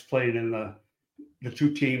guys playing in the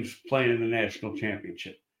two teams playing in the national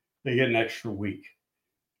championship. They get an extra week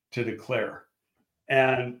to declare.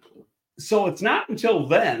 And so it's not until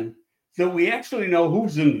then that we actually know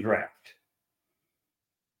who's in the draft.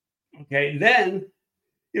 Okay, then,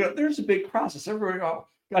 there's a big process. Everybody, got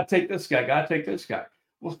to take this guy, got to take this guy.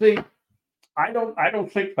 Well, see, I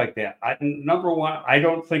don't think like that. Number one, I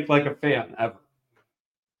don't think like a fan ever.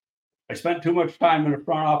 I spent too much time in the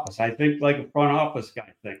front office. I think like a front office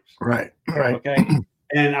guy thinks. Right. Okay.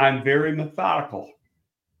 And I'm very methodical.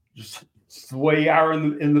 Just it's the way you are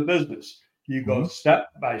in the business. You go step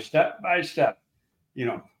by step by step.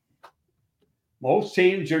 Most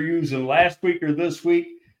teams are using last week or this week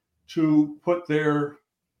to put their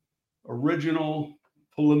original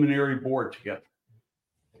preliminary board together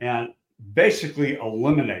and basically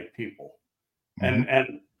eliminate people.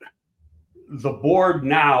 And the board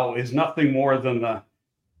now is nothing more than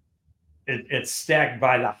it's stacked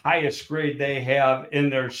by the highest grade they have in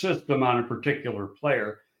their system on a particular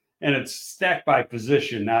player. And it's stacked by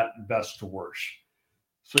position, not best to worst.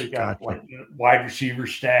 So you got like wide receiver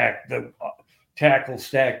stack, the tackle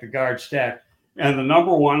stack, the guard stack. And the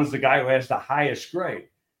number one is the guy who has the highest grade.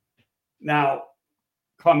 Now,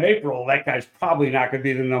 come April, that guy's probably not going to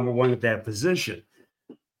be the number one at that position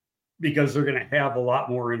because they're going to have a lot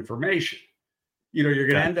more information. You're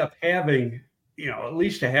going to end up having, at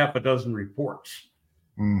least a half a dozen reports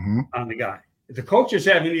on the guy. The coaches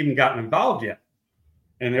haven't even gotten involved yet,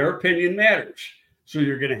 and their opinion matters. So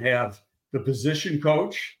you're going to have the position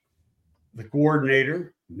coach, the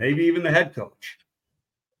coordinator, maybe even the head coach.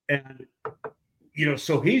 And,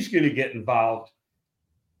 so he's going to get involved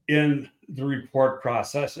in the report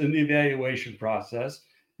process, in the evaluation process.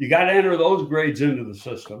 You got to enter those grades into the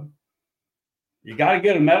system. You got to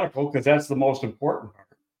get a medical because that's the most important part.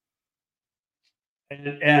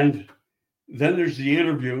 And then there's the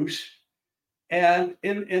interviews. And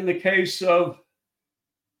in the case of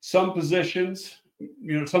some positions,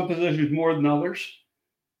 some positions more than others,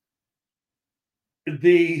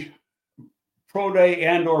 the pro day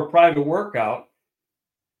and or private workout,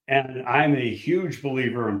 and I'm a huge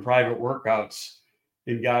believer in private workouts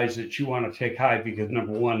in guys that you want to take high because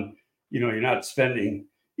number one, you're not spending,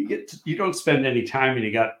 you don't spend any time and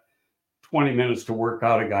you got 20 minutes to work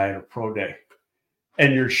out a guy at a pro day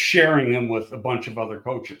and you're sharing them with a bunch of other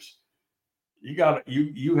coaches. You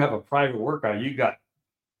have a private workout. You got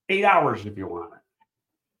 8 hours if you want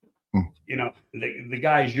it. The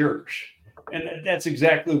guy's yours. And that's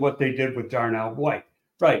exactly what they did with Darnell White.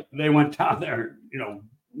 Right. They went down there,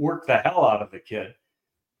 worked the hell out of the kid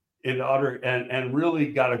and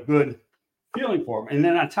really got a good feeling for him. And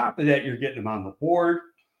then on top of that, you're getting him on the board,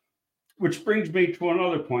 which brings me to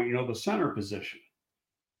another point, the center position.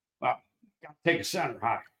 Well, got to take a center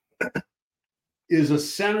high. Is a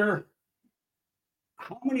center,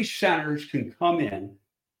 how many centers can come in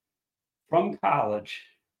from college,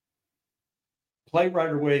 play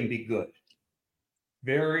right away and be good?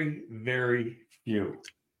 Very, very few.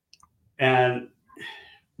 And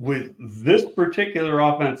with this particular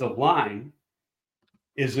offensive line,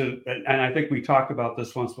 and I think we talked about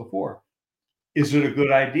this once before, is it a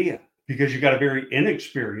good idea? Because you got a very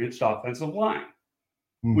inexperienced offensive line.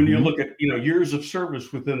 When you look at years of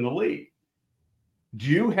service within the league, do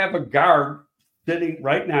you have a guard sitting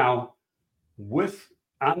right now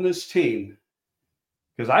on this team?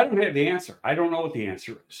 Because I don't have the answer. I don't know what the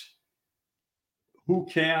answer is. Who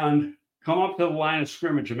can come up to the line of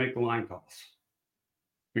scrimmage and make the line calls?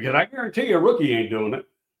 Because I guarantee you a rookie ain't doing it.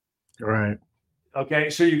 Right. Okay,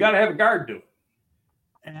 so you got to have a guard do it.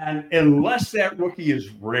 And unless that rookie is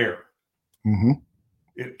rare,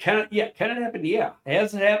 can it happen? Yeah.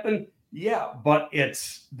 Has it happened? Yeah, but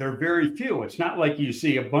they're very few. It's not like you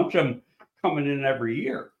see a bunch of them coming in every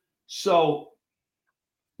year. So,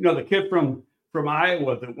 the kid from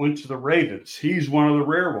Iowa that went to the Ravens, he's one of the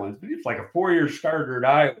rare ones. He's like a 4-year starter at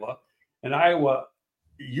Iowa, and Iowa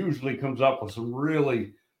usually comes up with some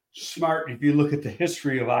really smart. If you look at the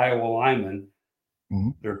history of Iowa linemen,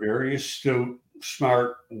 they're very astute,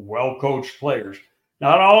 smart, well-coached players.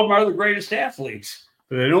 Not all of them are the greatest athletes,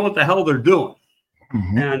 but they know what the hell they're doing.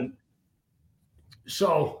 And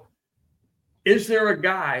so is there a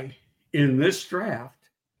guy in this draft?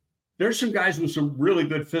 There's some guys with some really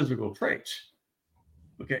good physical traits.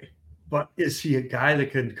 Okay. But is he a guy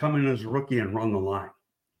that can come in as a rookie and run the line?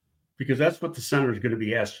 Because that's what the center is going to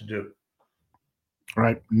be asked to do.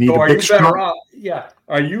 Right. So are you better off? Yeah.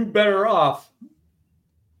 Are you better off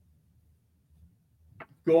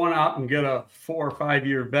going out and get a 4 or 5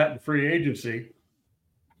 year vet in free agency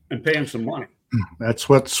and pay him some money? That's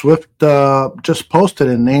what Swift just posted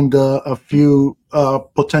and named a few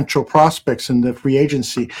potential prospects in the free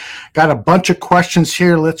agency. Got a bunch of questions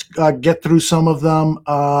here. Let's get through some of them.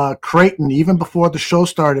 Creighton, even before the show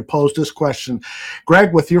started, posed this question.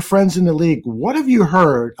 Greg, with your friends in the league, what have you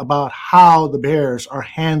heard about how the Bears are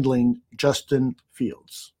handling Justin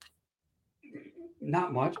Fields?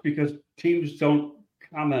 Not much, because teams don't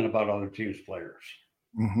comment about other teams' players.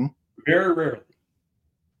 Very rarely.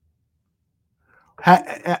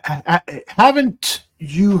 Haven't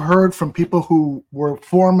you heard from people who were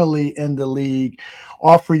formerly in the league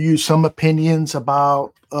offer you some opinions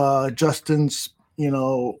about Justin's,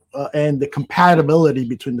 and the compatibility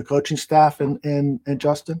between the coaching staff and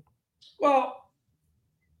Justin? Well,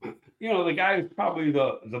 the guy who's probably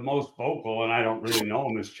the most vocal, and I don't really know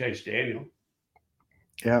him, is Chase Daniel.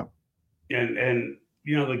 Yeah. And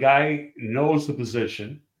the guy knows the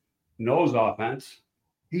position, knows offense.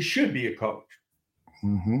 He should be a coach.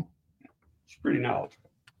 Mm-hmm. He's pretty knowledgeable.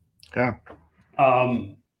 Yeah. But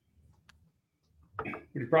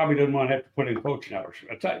he probably doesn't want to have to put in coaching hours.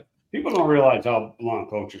 I tell you, people don't realize how long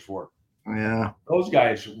coaches work. Yeah. Those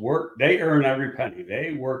guys work. They earn every penny.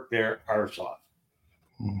 They work their arse off.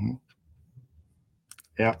 Mm-hmm.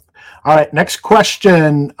 Yeah. All right. Next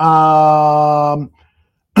question.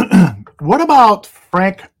 What about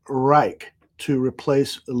Frank Reich to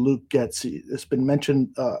replace Luke Getsy? It's been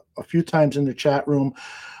mentioned a few times in the chat room.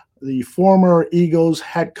 The former Eagles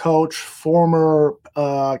head coach, former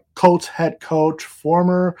Colts head coach,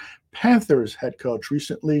 former Panthers head coach,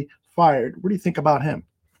 recently fired. What do you think about him?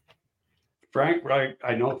 Frank Reich,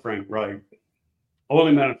 I know Frank Reich.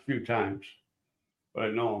 Only met him a few times, but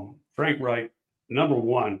I know him. Frank Reich, number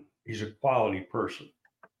one, he's a quality person.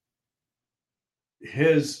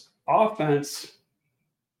 His offense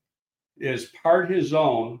is part his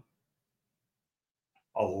own.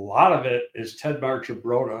 A lot of it is Ted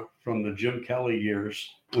Marchibroda from the Jim Kelly years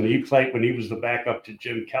when he was the backup to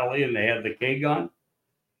Jim Kelly and they had the K gun.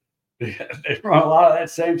 They run a lot of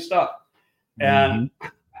that same stuff. And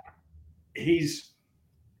he's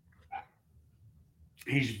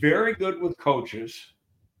very good with coaches.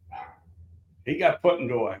 He got put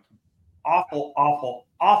into an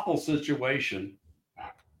awful situation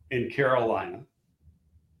in Carolina.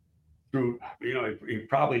 He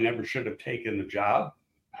probably never should have taken the job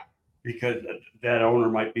because that owner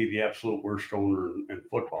might be the absolute worst owner in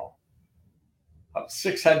football.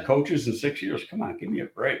 6 head coaches in 6 years. Come on, give me a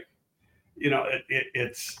break.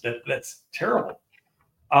 That's terrible.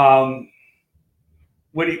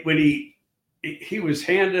 When he was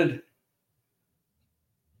handed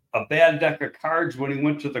a bad deck of cards when he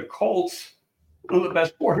went to the Colts, one of the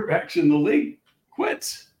best quarterbacks in the league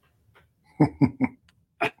quits.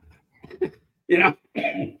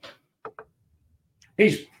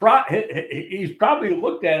 He's probably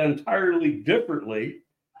looked at entirely differently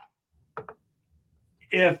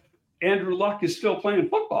if Andrew Luck is still playing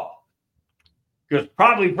football, because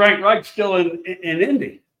probably Frank Reich's still in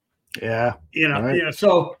Indy. Yeah. Right.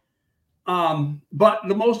 So, but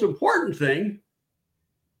the most important thing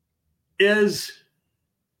is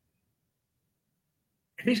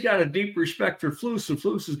he's got a deep respect for Flus, and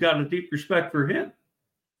Flus has got a deep respect for him.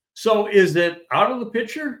 So is it out of the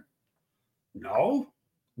picture? No.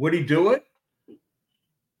 Would he do it?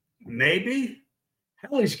 Maybe.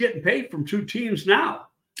 Hell, he's getting paid from 2 teams now.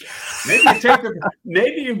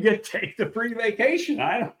 Maybe you take the free vacation.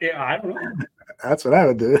 I don't know. That's what I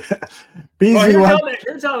would do.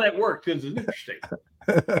 Here's how that works, because it's interesting.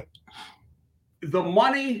 The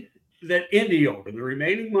money that Indy owed him, the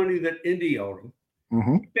remaining money that Indy owed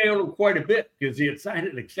him, they owed him quite a bit because he had signed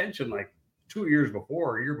an extension like 2 years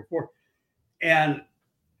before, a year before. And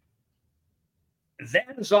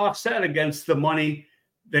that is offset against the money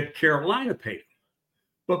that Carolina paid him.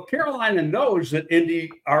 But Carolina knows that Indy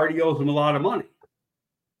already owes him a lot of money.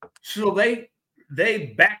 So they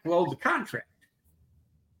backload the contract.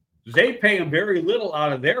 They pay him very little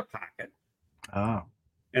out of their pocket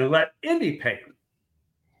and let Indy pay him.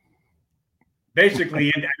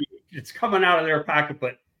 Basically, it's coming out of their pocket,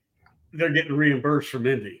 but they're getting reimbursed from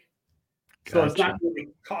Indy. So It's not really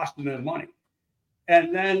costing them money.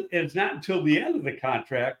 And then it's not until the end of the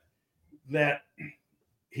contract that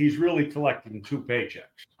he's really collecting 2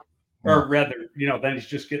 paychecks. Or rather, then he's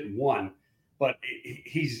just getting 1. But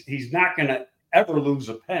he's not going to ever lose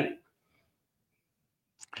a penny.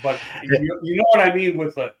 But you know what I mean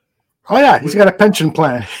with the... Oh, yeah, he's got a pension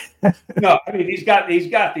plan. No, I mean, he's got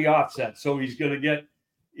the offset. So he's going to get,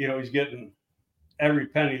 he's getting every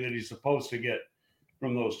penny that he's supposed to get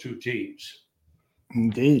from those 2 teams.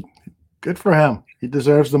 Indeed. Good for him. He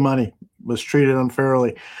deserves the money. Was treated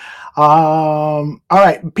unfairly. All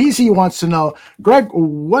right. PC wants to know, Greg,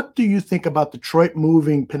 what do you think about Detroit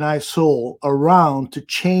moving Penei Sewell around to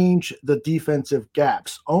change the defensive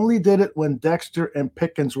gaps? Only did it when Dexter and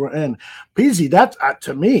Pickens were in. PC, that's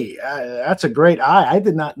to me, that's a great eye. I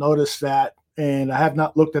did not notice that, and I have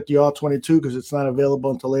not looked at the All-22 because it's not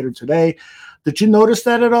available until later today. Did you notice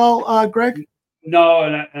that at all, Greg? No,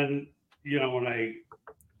 and when I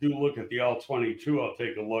do look at the All-22, I'll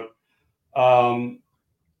take a look.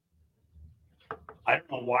 I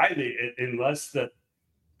don't know why unless that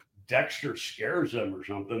Dexter scares them or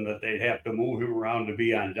something, that they'd have to move him around to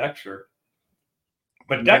be on Dexter.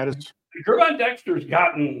 But Gervon Dexter's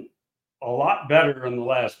gotten a lot better in the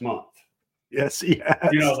last month. Yes, he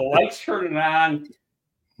has. The lights turning on.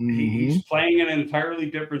 He's playing an entirely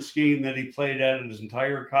different scheme that he played at in his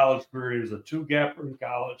entire college career. He was a 2-gapper in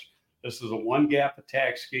college. This is a 1-gap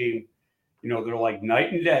attack scheme. They're like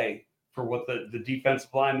night and day for what the defensive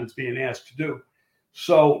lineman's being asked to do.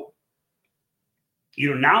 So,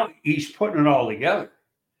 now he's putting it all together.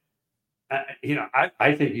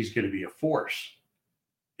 I think he's going to be a force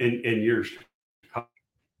in years to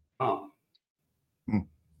come.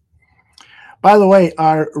 By the way,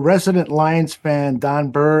 our resident Lions fan,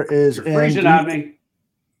 Don Burr, is freezing on me.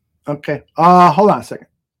 Okay. Hold on a second.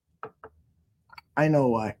 I know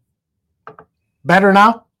why. Better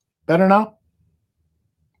now?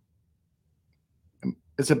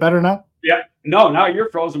 Is it better now? Yeah. No, now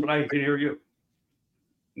you're frozen, but I can hear you.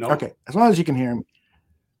 No. Okay. As long as you can hear me.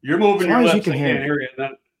 You're moving your lips. I can't hear you.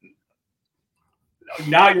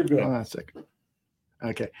 Now you're good. Hold on a second.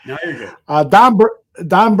 Okay. Now you're good.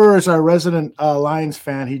 Don Burr is our resident Lions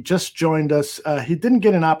fan. He just joined us. He didn't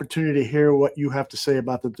get an opportunity to hear what you have to say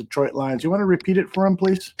about the Detroit Lions. You want to repeat it for him,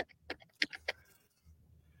 please?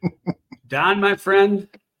 Don, my friend,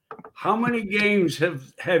 how many games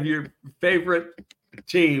have your favorite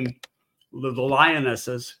team, the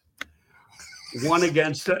Lionesses, won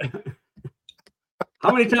against?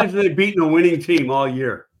 How many times have they beaten a winning team all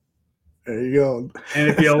year? There you go. And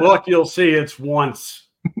if you look, you'll see it's once.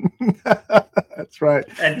 That's right.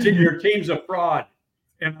 And your team's a fraud.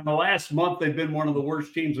 And in the last month, they've been one of the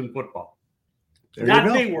worst teams in football.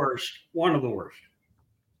 Not the worst, one of the worst.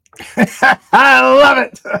 I love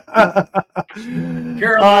it.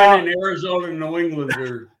 Carolina and Arizona and New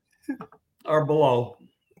England are below.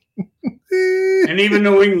 And even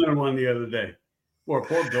New England won the other day. Poor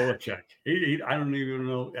Belichick. I don't even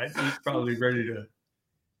know. He's probably ready to,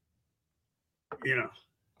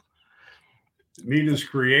 meet his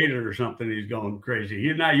creator or something. He's going crazy.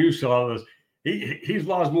 He's not used to all this. He's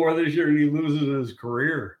lost more this year than he loses in his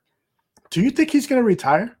career. Do you think he's going to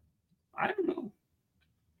retire? I don't know.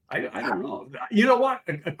 I don't know. You know what?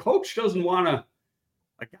 A coach doesn't want to.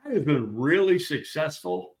 A guy who's been really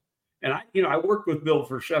successful, and I worked with Bill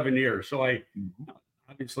for 7 years, so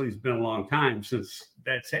obviously it's been a long time since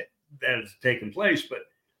that has taken place. But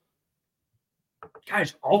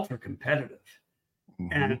guy's ultra competitive,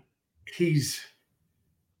 and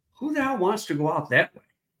who the hell wants to go out that way?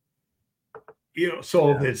 So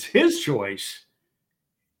if it's his choice,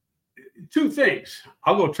 two things.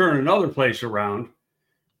 I'll go turn another place around,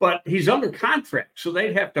 but he's under contract, so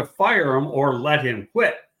they'd have to fire him or let him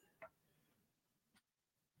quit.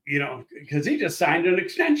 Because he just signed an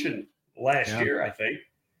extension last year, I think.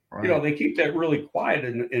 Right. They keep that really quiet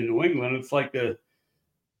in New England. It's like the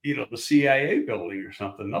CIA building or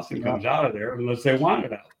something. Nothing comes out of there unless they want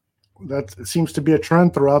it out. That seems to be a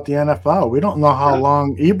trend throughout the NFL. We don't know how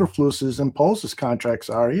long Eberflus's and Poles' contracts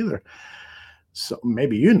are either. So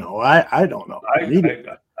maybe I don't know. I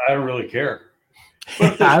don't really care.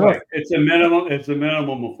 But it's a minimum. It's a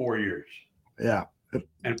minimum of 4 years. Yeah,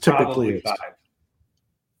 and typically probably 5.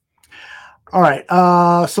 All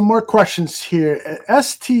right. Some more questions here.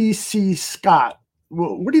 STC Scott.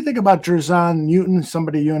 What do you think about Jerzon Newton?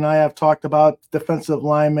 Somebody you and I have talked about, defensive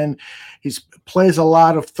lineman. He plays a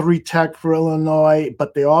lot of 3-tech for Illinois,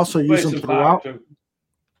 but they also use him throughout.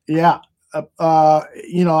 Yeah.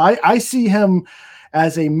 I see him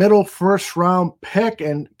as a middle first-round pick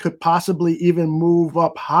and could possibly even move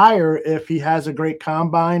up higher if he has a great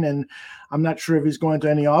combine. And I'm not sure if he's going to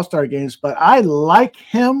any All-Star games, but I like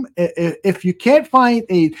him. If you can't find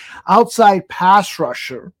a outside pass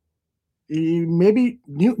rusher, maybe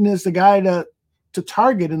Newton is the guy to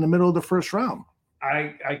target in the middle of the first round.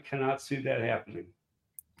 I cannot see that happening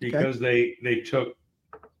because they've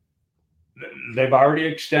already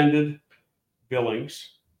extended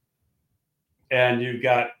Billings, and you've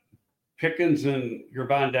got Pickens and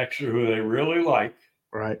Gervon Dexter, who they really like.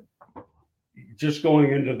 Right. Just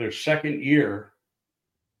going into their second year,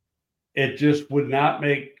 it just would not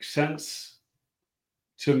make sense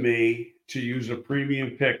to me to use a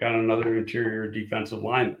premium pick on another interior defensive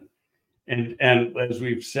lineman. And as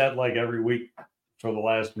we've said, like every week for the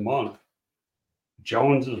last month,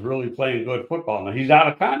 Jones is really playing good football. Now, he's out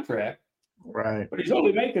of contract. Right. But he's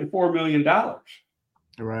only making $4 million.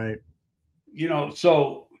 Right.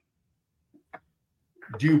 So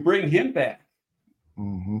do you bring him back?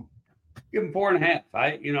 Mm-hmm. Give him 4.5.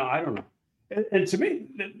 I don't know. And to me,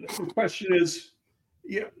 the question is,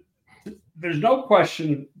 there's no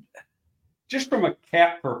question just from a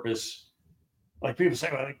cap purpose, like people say,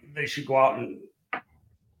 well, they should go out and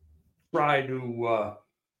try to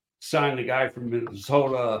sign the guy from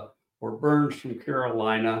Minnesota or Burns from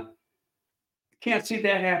Carolina. Can't see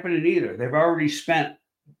that happening either. They've already spent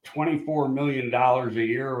 $24 million a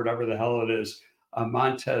year or whatever the hell it is on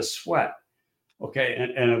Montez Sweat.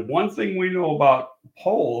 Okay, and one thing we know about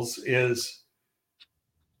Poles is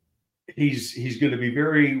he's going to be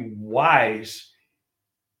very wise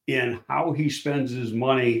in how he spends his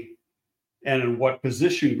money and in what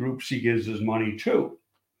position groups he gives his money to.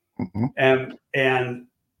 Mm-hmm. And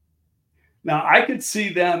now I could see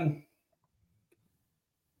them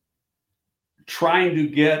trying to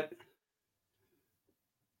get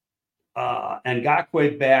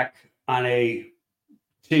Ngakoue back on a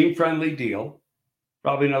team-friendly deal,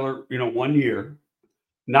 probably another 1 year.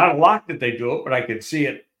 Not a lot that they do it, but I could see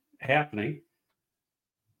it happening.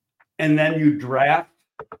 And then you draft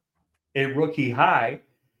a rookie high,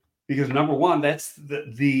 because number one, that's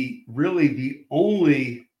the really the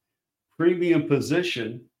only premium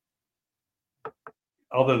position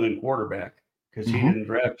other than quarterback, because he didn't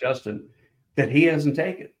draft Justin, that he hasn't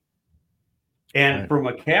taken. And from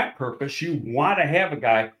a cap purpose, you want to have a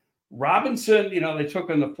guy. Robinson, they took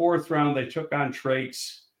in the 4th round, they took on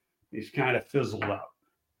traits. He's kind of fizzled out.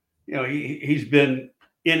 He's been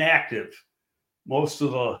inactive most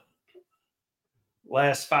of the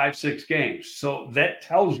last 5-6 games. So that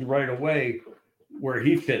tells you right away where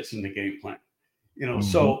he fits in the game plan.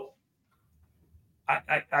 So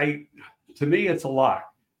I to me, it's a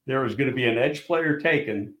lock. There is going to be an edge player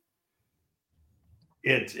taken.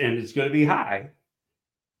 It's going to be high.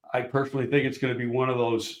 I personally think it's going to be one of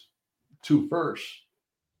those 2 firsts.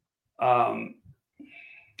 I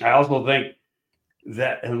also think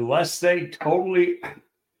that unless they totally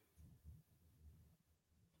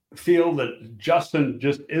feel that Justin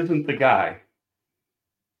just isn't the guy,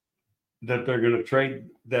 that they're going to trade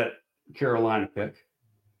that Carolina pick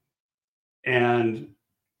and,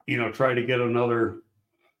 try to get another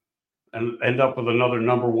and end up with another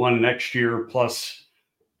number 1 next year, plus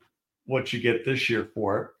what you get this year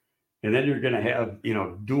for it. And then you're going to have,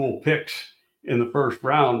 dual picks in the 1st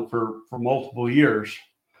round for multiple years.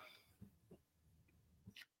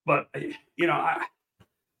 But,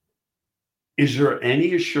 is there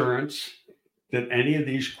any assurance that any of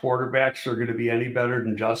these quarterbacks are going to be any better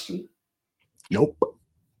than Justin? Nope.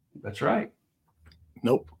 That's right.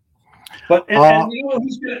 Nope. But he's going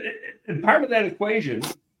to, and part of that equation,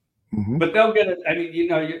 but they'll get it. I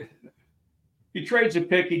mean, he trades a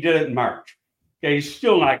pick. He did it in March. Okay, he's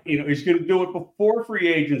still not. He's going to do it before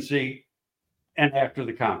free agency and after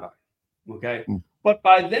the combine. Okay, but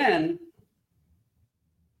by then,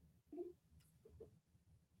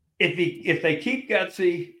 if they keep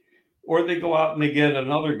Gutsy or they go out and they get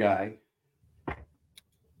another guy,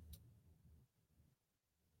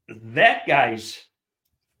 that guy's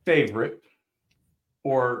favorite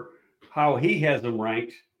or how he has them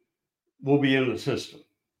ranked will be in the system.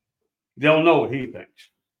 They'll know what he thinks.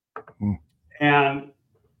 And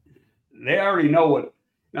they already know what,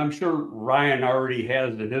 I'm sure Ryan already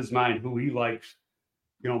has in his mind who he likes,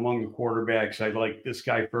 among the quarterbacks. I like this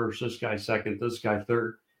guy first, this guy second, this guy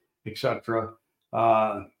third, etc.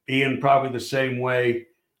 Ian probably the same way.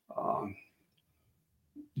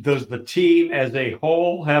 Does the team as a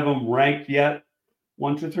whole have them ranked yet?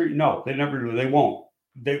 1, 2, 3? No, they never do. They won't.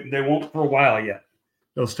 They won't for a while yet.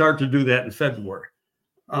 They'll start to do that in February.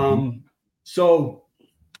 So,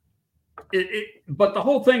 but the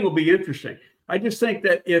whole thing will be interesting. I just think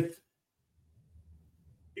that if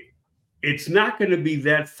it's not going to be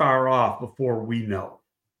that far off before we know.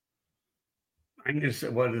 I guess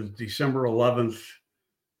what is December 11th,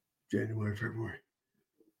 January, February,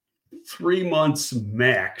 3 months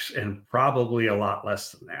max, and probably a lot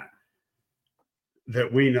less than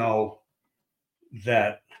that we know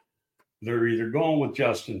that they're either going with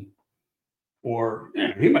Justin or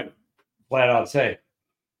he might flat out say,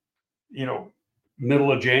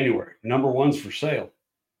 middle of January, number 1's for sale.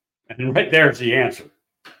 And right there's the answer.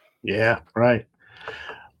 Yeah, right.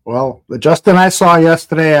 Well, the Justin I saw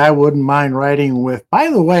yesterday, I wouldn't mind writing with. By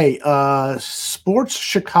the way, Sports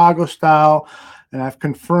Chicago style, and I've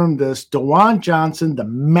confirmed this, DeJuan Johnson, the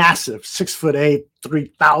massive 6'8",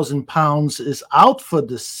 3,000 pounds, is out for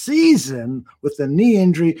the season with a knee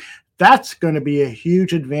injury. That's going to be a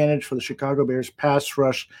huge advantage for the Chicago Bears pass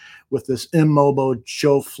rush with this immobile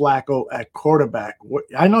Joe Flacco at quarterback.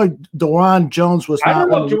 I know DeJuan Jones was not. I don't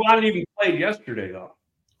know if DeJuan even played yesterday, though.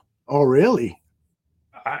 Oh, really?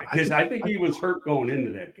 Because I think he was hurt going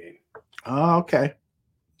into that game. Oh, okay.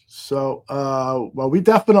 So, well, we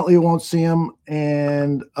definitely won't see him,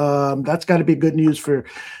 and that's got to be good news for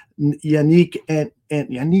Yannick and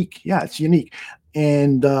Yannick. Yeah, it's Yannick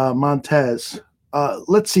and Montez.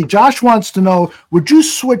 Let's see. Josh wants to know: would you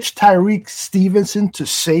switch Tyreek Stevenson to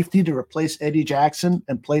safety to replace Eddie Jackson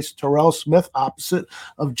and place Terrell Smith opposite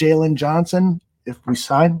of Jalen Johnson if we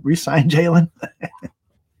re-sign Jalen?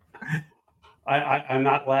 I'm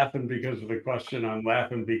not laughing because of the question. I'm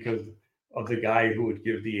laughing because of the guy who would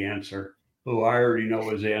give the answer, who I already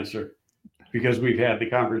know his answer, because we've had the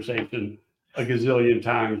conversation a gazillion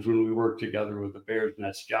times when we work together with the Bears, and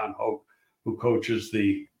that's John Hoke, who coaches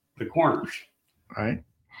the corners. Right.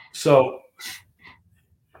 So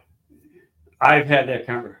I've had that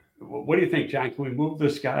conversation. What do you think, John? Can we move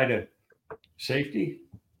this guy to safety?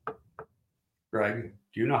 Greg,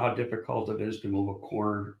 do you know how difficult it is to move a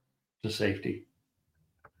corner to safety?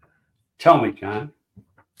 Tell me, John.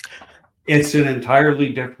 It's an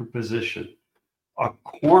entirely different position. A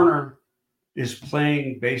corner is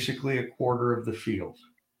playing basically a quarter of the field,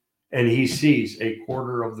 and he sees a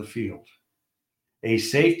quarter of the field. A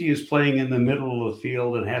safety is playing in the middle of the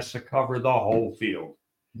field and has to cover the whole field.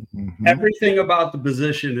 Mm-hmm. Everything about the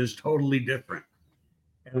position is totally different.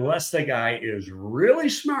 Unless the guy is really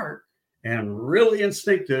smart and really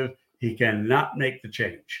instinctive, he cannot make the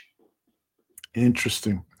change.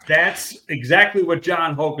 Interesting. That's exactly what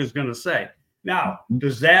John Hoke is going to say. Now,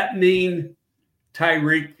 does that mean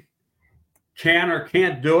Tyreek can or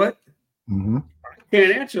can't do it? Mm-hmm. I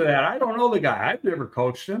can't answer that. I don't know the guy. I've never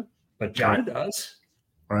coached him, but John does.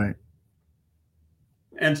 Right.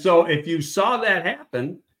 And so if you saw that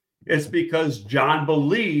happen, it's because John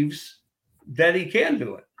believes that he can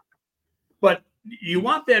do it. But you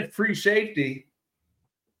want that free safety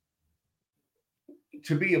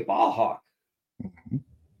to be a ball hawk,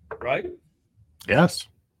 right? Yes.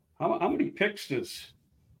 How many picks does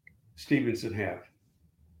Stevenson have?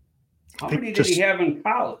 How many did he have in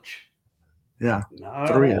college? Yeah. Not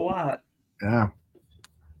 3. a whole lot. Yeah.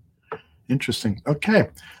 Interesting. Okay.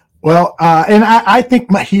 Well, and I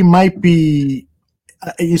think he might be.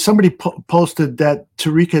 Somebody posted that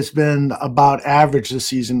Tyreek has been about average this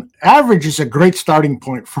season. Average is a great starting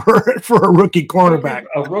point for a rookie cornerback.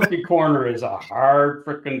 A rookie corner is a hard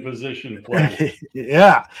freaking position to play.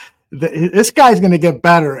 Yeah. This guy's going to get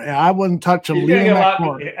better. I wouldn't touch him. He's going to get a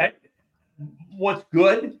lot. What's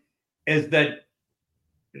good is that,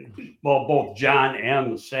 well, both John and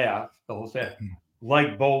the whole staff,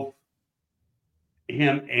 like both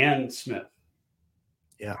him and Smith.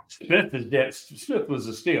 Yeah. Smith is dead. Smith was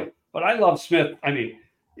a steal. But I love Smith. I mean,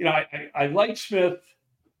 I liked Smith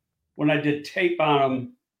when I did tape on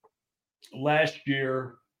him last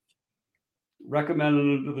year, recommended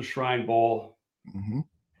him to the Shrine Bowl. Mm-hmm.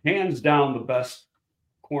 Hands down the best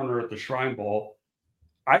corner at the Shrine Bowl.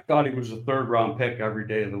 I thought he was a 3rd-round pick every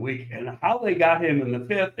day of the week. And how they got him in the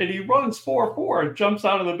 5th, and he runs 4.4 and jumps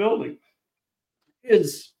out of the building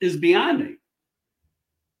is beyond me.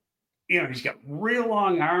 He's got real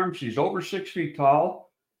long arms. He's over 6 feet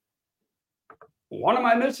tall. What am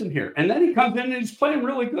I missing here? And then he comes in and he's playing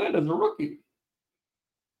really good as a rookie.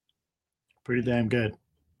 Pretty damn good.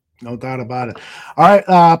 No doubt about it. All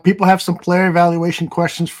right. People have some player evaluation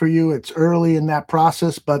questions for you. It's early in that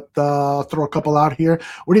process, but I'll throw a couple out here.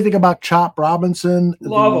 What do you think about Chop Robinson?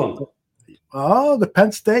 Love him. Oh, the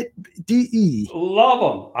Penn State DE. Love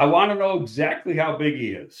him. I want to know exactly how big he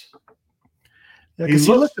is. Yeah, he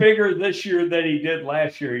looks bigger this year than he did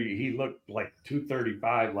last year. He looked like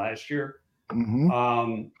 235 last year.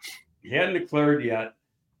 Mm-hmm. He hadn't declared yet.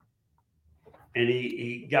 And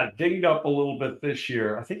he got dinged up a little bit this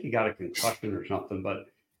year. I think he got a concussion or something, but,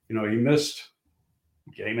 he missed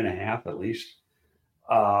a game and a half at least.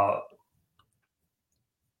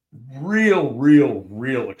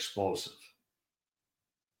 Real explosive.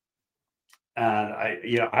 And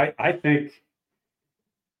I think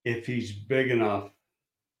if he's big enough,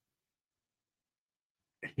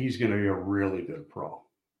 he's going to be a really good pro.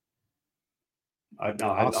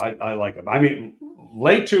 I like him. I mean,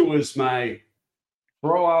 Letu was my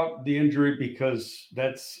throw out the injury because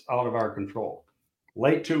that's out of our control.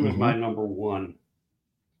 Letu is my number 1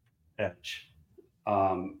 edge.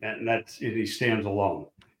 And he stands alone.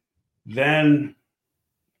 Then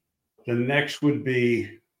the next would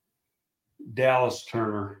be Dallas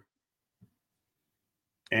Turner.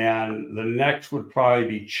 And the next would probably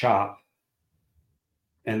be Chop.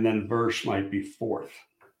 And then Verse might be 4th.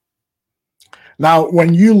 Now,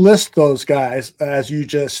 when you list those guys, as you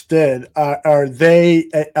just did, are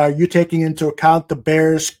you taking into account the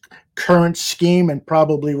Bears' current scheme and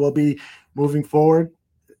probably will be moving forward?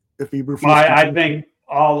 If he I think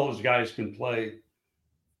all those guys can play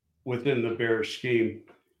within the Bears scheme.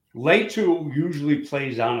 Letu usually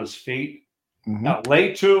plays on his feet. Mm-hmm. Now,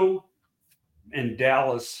 Letu and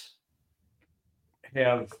Dallas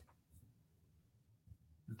have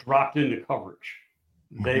dropped into coverage.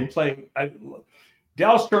 They play.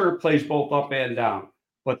 Dallas Turner plays both up and down,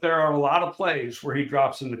 but there are a lot of plays where he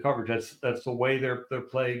drops into coverage. That's the way they're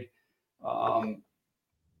played. Play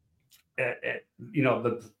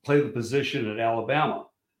the position at Alabama,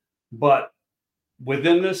 but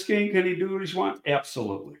within this game, can he do what he wants?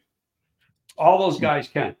 Absolutely. All those guys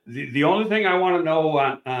can. The only thing I want to know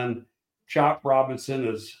on Chop Robinson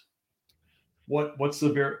is what's the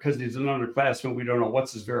because he's an underclassman. We don't know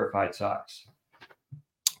what's his verified size.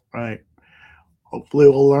 Right. Hopefully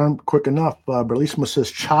we'll learn quick enough. Berlismo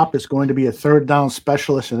says Chop is going to be a third down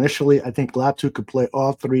specialist initially. I think Latu could play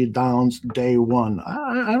all 3 downs day one.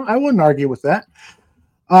 I wouldn't argue with that.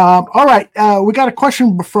 All right. We got a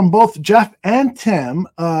question from both Jeff and Tim.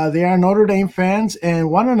 They are Notre Dame fans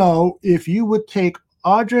and want to know if you would take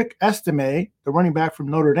Audric Estime, the running back from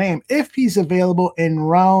Notre Dame, if he's available in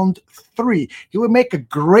round 3. He would make a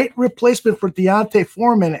great replacement for Deontay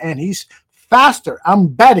Foreman, and he's faster. I'm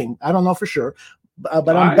betting. I don't know for sure,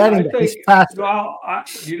 but I'm betting that he's faster. Well,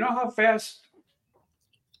 do you know how fast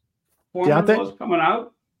Foreman was coming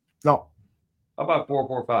out? No. How about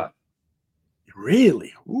 4.45?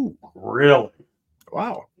 Really? Ooh. Really?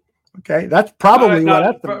 Wow. Okay, that's probably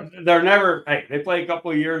what they're never. Hey, they play a couple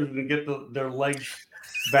of years and get their legs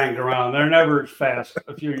banged around. They're never as fast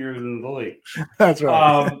a few years in the league. That's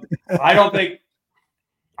right. I don't think.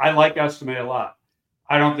 I like Estime a lot.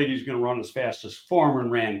 I don't think he's going to run as fast as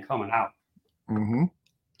Foreman ran coming out. Mm-hmm.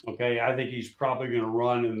 Okay, I think he's probably going to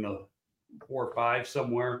run in the 4.5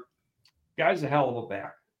 somewhere. Guy's a hell of a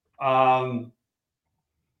back.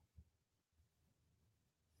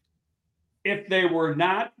 If they were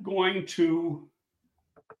not going to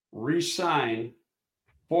re-sign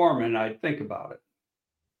Foreman, I'd think about it.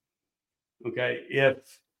 Okay,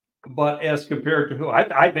 but as compared to who,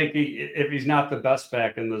 I think if he's not the best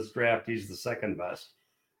back in this draft, he's the second best.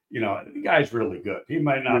 The guy's really good. He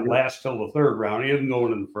might not last till the 3rd round. He isn't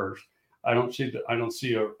going in the 1st. I don't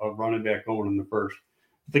see a running back going in the 1st.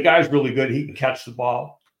 The guy's really good. He can catch the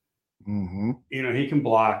ball. Mm-hmm. He can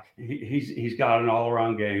block. He's got an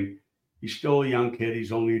all-around game. He's still a young kid.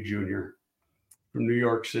 He's only a junior from New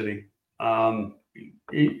York City.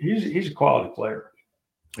 He's a quality player.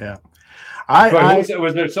 Yeah.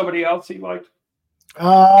 Was there somebody else he liked?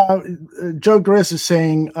 Joe Grizz is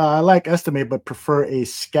saying, I like Estime, but prefer a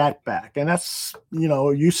scat back. And that's,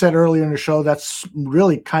 you said earlier in the show, that's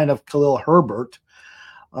really kind of Khalil Herbert.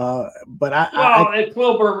 If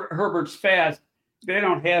Khalil Herbert's fast, they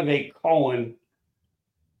don't have a Cohen.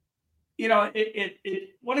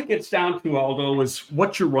 What it gets down to, Aldo, is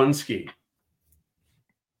what's your run scheme?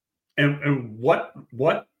 And what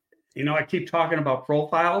I keep talking about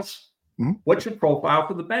profiles. Mm-hmm. What's your profile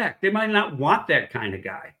for the back? They might not want that kind of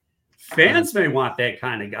guy. Fans may want that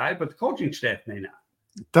kind of guy, but the coaching staff may not.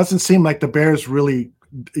 It doesn't seem like the Bears really,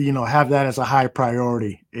 have that as a high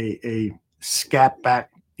priority, a scat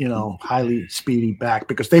back, highly speedy back,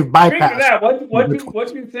 because they've bypassed. That, what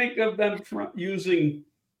do you think of them using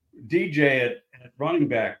DJ at running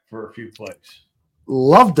back for a few plays?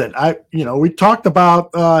 Loved it. We talked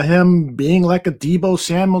about him being like a Deebo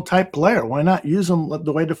Samuel type player. Why not use him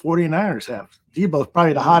the way the 49ers have? Deebo's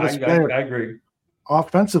probably the hottest player. I agree.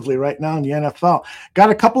 Offensively right now in the NFL. Got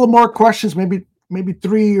a couple of more questions, maybe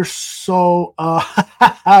 3 or so.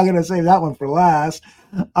 I'm going to save that one for last.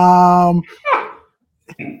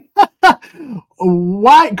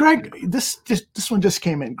 Why, Greg, this one just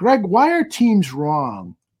came in. Greg, why are teams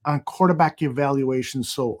wrong on quarterback evaluation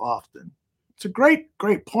so often? It's a great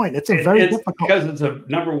point. It's difficult because it's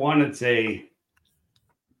it's a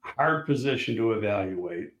hard position to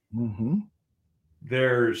evaluate. Mm-hmm.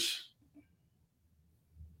 There's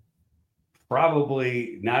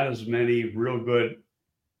probably not as many real good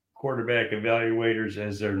quarterback evaluators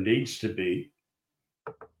as there needs to be,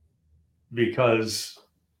 because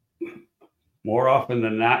more often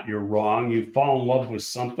than not, you're wrong. You fall in love with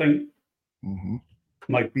something. Mm-hmm.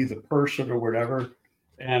 Might be the person or whatever.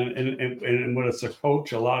 And when it's a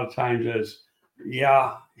coach, a lot of times is,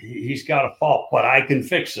 he's got a fault, but I can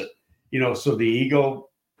fix it. So the ego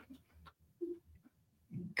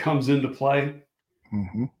comes into play.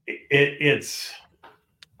 Mm-hmm. There's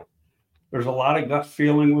a lot of gut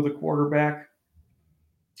feeling with a quarterback,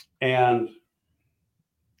 and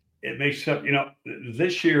it makes up.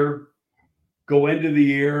 This year, go into the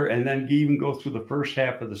year, and then even go through the first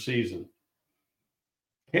half of the season.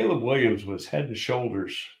 Caleb Williams was head and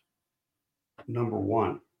shoulders number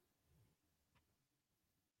 1.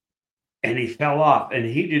 and he fell off. And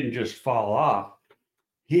he didn't just fall off.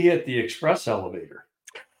 He hit the express elevator.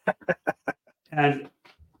 And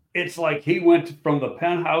it's like he went from the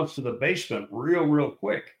penthouse to the basement real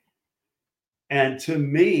quick. And to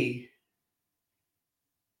me,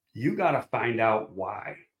 you got to find out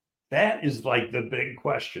why. That is like the big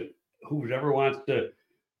question. Whoever wants to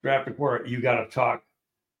draft a quarterback, you got to talk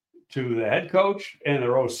to the head coach and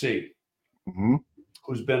their OC,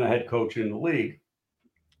 who's been a head coach in the league.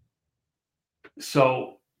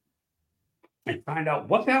 So, and find out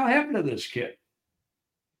what the hell happened to this kid.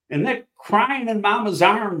 And that crying in mama's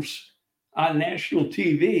arms on national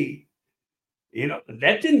TV,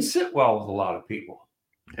 that didn't sit well with a lot of people.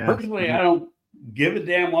 Yeah. Personally, I don't give a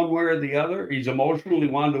damn one way or the other. He's emotional. He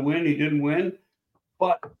wanted to win. He didn't win.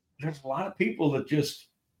 But there's a lot of people that just,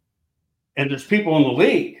 and there's people in the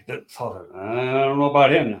league that thought, I don't know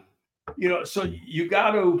about him now. So you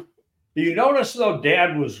got to, you notice though,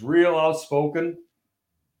 Dad was real outspoken.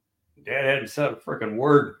 Dad hadn't said a freaking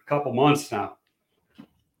word a couple months now.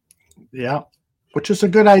 Yeah, which is a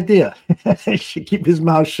good idea. He should keep his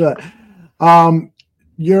mouth shut. Of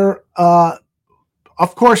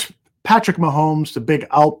course, Patrick Mahomes, the big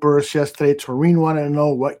outburst yesterday. Toreen wanted to know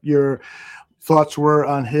what your thoughts were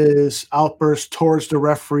on his outburst towards the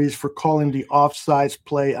referees for calling the offsides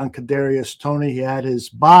play on Kadarius Toney. He had his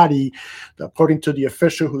body, according to the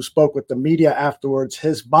official who spoke with the media afterwards,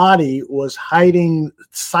 his body was hiding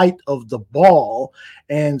sight of the ball.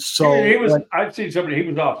 And so I've seen somebody, he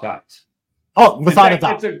was offsides. Oh, without a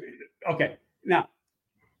doubt. Okay. Now,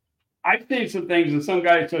 I've seen some things and some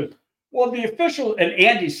guy said, well, the official, and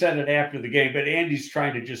Andy said it after the game, but Andy's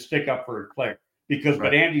trying to just stick up for a player because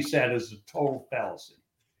what Andy said is a total fallacy.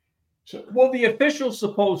 So, well, the official's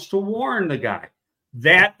supposed to warn the guy.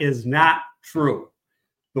 That is not true.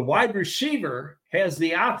 The wide receiver has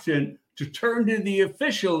the option to turn to the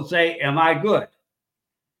official and say, am I good?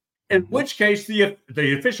 In which case the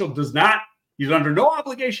official does not, he's under no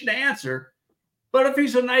obligation to answer. But if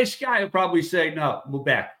he's a nice guy, he'll probably say, no, move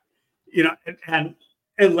back,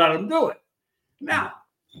 and let him do it. Now,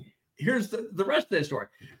 here's the rest of the story.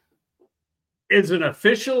 Is an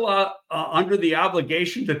official under the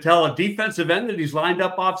obligation to tell a defensive end that he's lined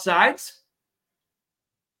up offsides?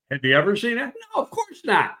 Have you ever seen that? No, of course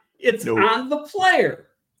not. It's on the player.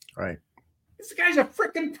 Right. This guy's a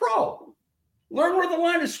freaking pro. Learn where the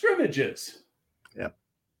line of scrimmage is. Yeah.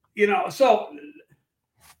 So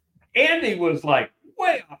Andy was like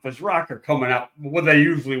way off his rocker coming out. Well, they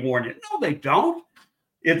usually warn you. No, they don't.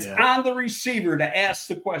 It's on the receiver to ask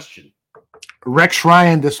the question. Rex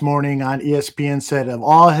Ryan this morning on ESPN said of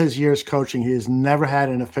all his years coaching, he has never had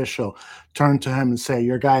an official turn to him and say,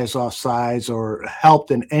 your guy is offsides or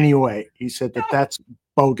helped in any way. He said that's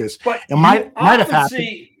bogus. But it might have happened.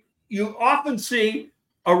 You often see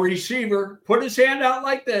a receiver put his hand out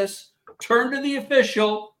like this, turn to the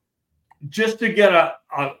official just to get a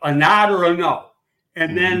nod or a no.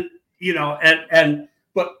 And then,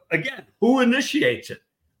 but again, who initiates it?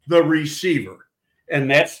 The receiver. And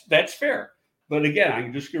that's fair. But again,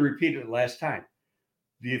 I'm just going to repeat it last time.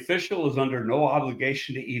 The official is under no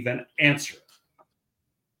obligation to even answer.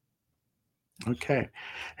 Okay.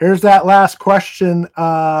 Here's that last question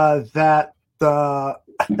that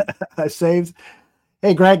I saved.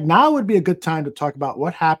 Hey, Greg, now would be a good time to talk about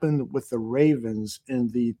what happened with the Ravens in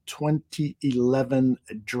the 2011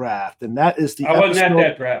 draft. And that is the I wasn't at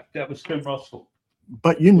that draft. That was Tim Russell.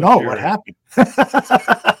 But you know what happened.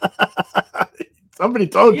 Somebody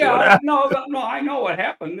told you what happened. No, I know what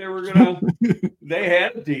happened. They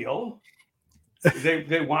had a deal.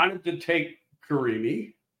 They wanted to take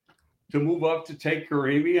Karimi, to move up to take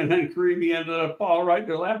Karimi, and then Karimi ended up falling right in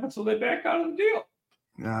their lap, and so they backed out of the deal.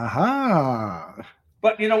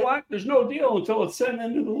 But you know what? There's no deal until it's sent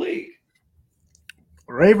into the league.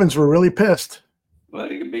 Ravens were really pissed. Well,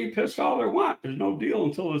 they can be pissed all they want. There's no deal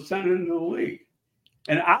until it's sent into the league.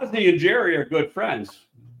 And Ozzie and Jerry are good friends.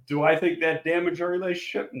 Do I think that damaged our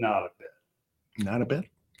relationship? Not a bit. Not a bit.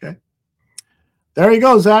 Okay. There you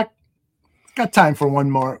go, Zach. Got time for one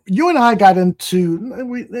more. You and I got into,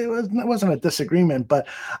 it wasn't a disagreement, but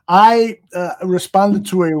I responded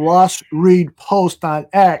to a Ross Reed post on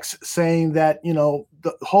X saying that,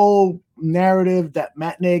 the whole narrative that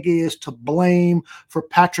Matt Nagy is to blame for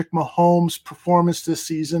Patrick Mahomes' performance this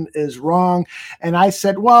season is wrong. And I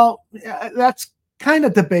said, well, that's kind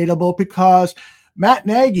of debatable because Matt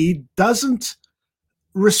Nagy doesn't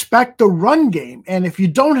respect the run game. And if you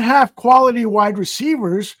don't have quality wide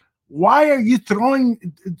receivers, why are you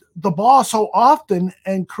throwing the ball so often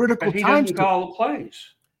and critical times? He doesn't call the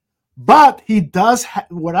plays. But he does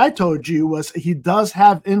what I told you was he does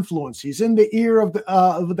have influence. He's in the ear of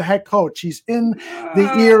the head coach. He's in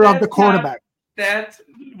the ear of the quarterback.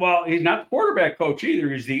 Well, he's not the quarterback coach either.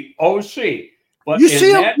 He's the OC. But you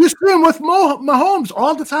see him with Mahomes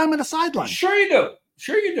all the time in the sideline. Sure you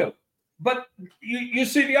do. But you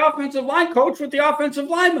see the offensive line coach with the offensive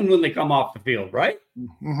linemen when they come off the field, right?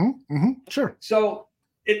 Sure. So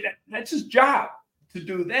that's his job to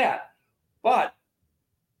do that. But,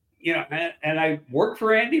 and I worked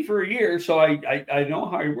for Andy for a year, so I know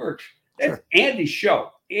how he works. That's sure. Andy's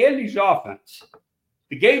show. Andy's offense.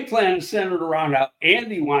 The game plan is centered around how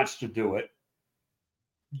Andy wants to do it.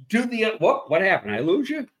 What happened? I lose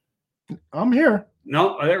you? I'm here.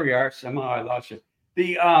 No, there we are. Somehow I lost you.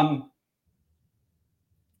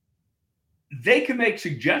 They can make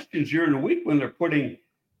suggestions during the week when they're putting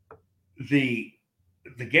the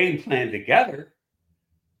game plan together,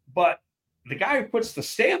 but the guy who puts the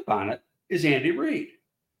stamp on it is Andy Reid.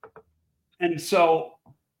 And so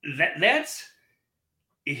that's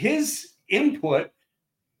his input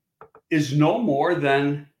is no more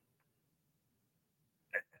than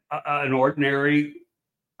an ordinary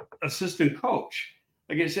assistant coach.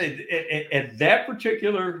 Like I said, at that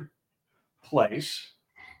particular place,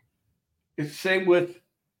 it's the same with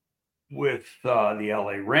the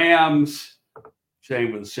LA Rams,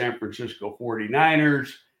 same with the San Francisco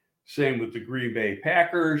 49ers, same with the Green Bay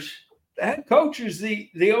Packers. The head coach is the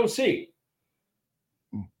OC.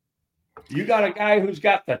 You got a guy who's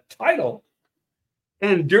got the title,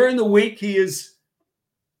 and during the week he is,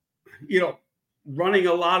 running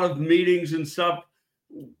a lot of meetings and stuff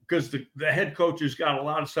because the head coach has got a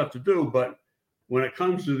lot of stuff to do. But when it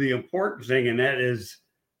comes to the important thing, and that is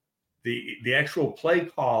the actual play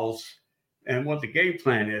calls and what the game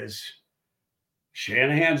plan is,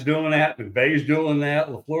 Shanahan's doing that, McVay's doing that,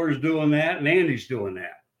 LaFleur's doing that, and Andy's doing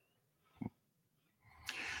that.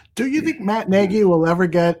 Do you think Matt Nagy will ever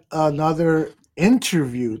get another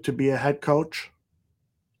interview to be a head coach?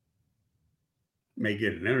 May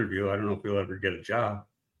get an interview. I don't know if he'll ever get a job.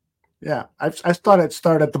 Yeah, I thought I'd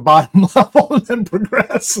start at the bottom level and then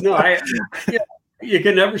progress. No, you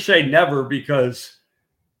can never say never because,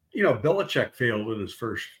 Belichick failed in his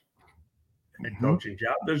first head coaching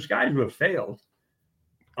job. There's guys who have failed,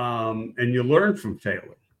 and you learn from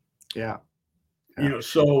failing. Yeah.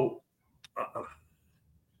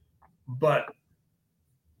 But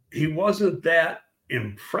he wasn't that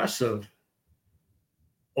impressive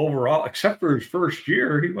overall, except for his first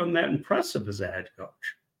year. He wasn't that impressive as a head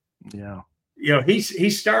coach. Yeah. He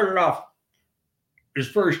started off his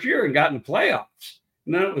first year and got in the playoffs,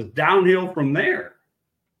 and then it was downhill from there.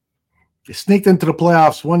 He sneaked into the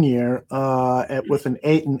playoffs one year with an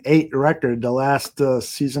 8-8 record, the last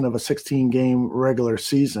season of a 16-game regular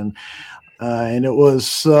season, and it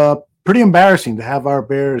was pretty embarrassing to have our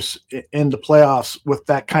Bears in the playoffs with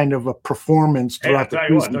that kind of a performance throughout the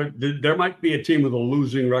season. There might be a team with a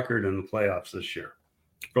losing record in the playoffs this year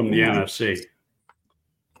from the NFC.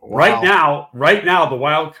 Wow. Right now, the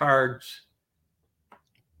wild cards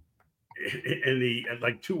in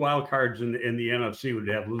two wild cards in the NFC would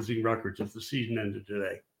have losing records if the season ended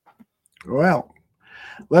today. Well,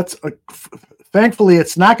 let's. Thankfully,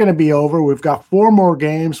 it's not going to be over. We've got 4 more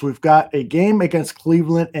games. We've got a game against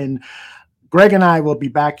Cleveland, and Greg and I will be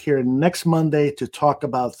back here next Monday to talk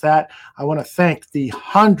about that. I want to thank the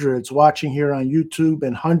hundreds watching here on YouTube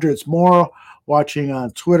and hundreds more watching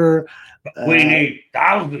on Twitter. We need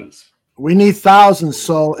thousands. We need thousands,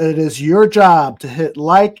 so it is your job to hit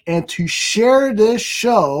like and to share this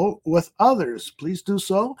show with others. Please do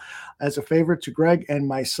so as a favor to Greg and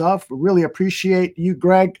myself. We really appreciate you,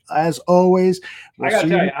 Greg, as always. I got to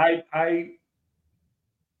tell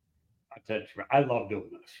you, I love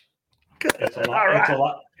doing this. It's a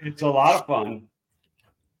lot. It's a lot of fun.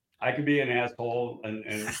 I could be an asshole and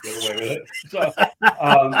get away with it. So.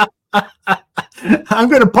 I'm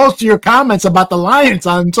going to post your comments about the Lions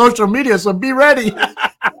on social media, so be ready.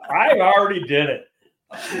 I already did it.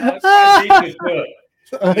 I need to do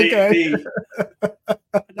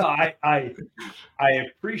it. I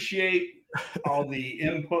appreciate all the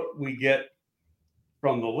input we get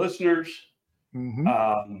from the listeners.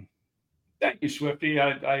 Mm-hmm. Thank you, Swifty.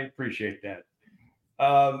 I appreciate that.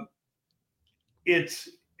 It's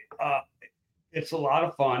a lot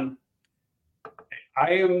of fun.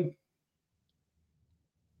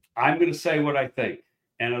 I'm going to say what I think.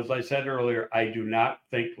 And as I said earlier, I do not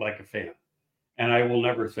think like a fan. And I will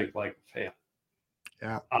never think like a fan.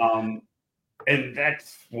 Yeah. And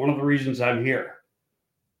that's one of the reasons I'm here.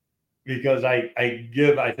 Because I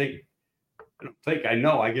give a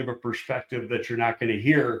perspective that you're not going to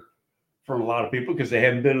hear from a lot of people because they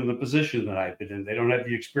haven't been in the position that I've been in. They don't have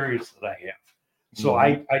the experience that I have. So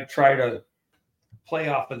I try to play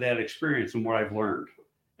off of that experience and what I've learned.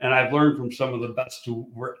 And I've learned from some of the best who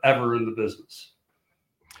were ever in the business.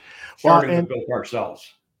 Starting with Bill Parcells.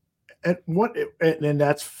 And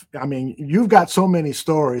that's, I mean, you've got so many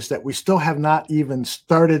stories that we still have not even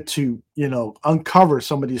started to, uncover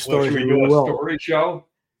some of these stories. Should we do a story show?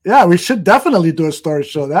 Yeah, we should definitely do a story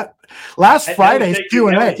show. That last Friday's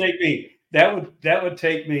Q&A. That would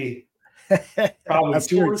take me probably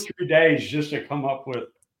 2 or 3 days just to come up with,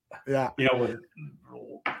 with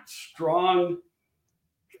strong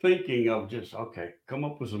thinking of just, come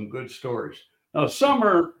up with some good stories. Now,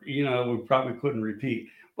 summer, we probably couldn't repeat,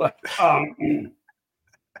 but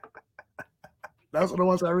those are the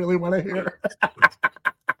ones I really want to hear.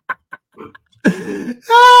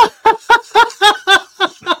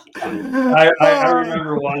 I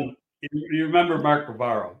remember one. You remember Mark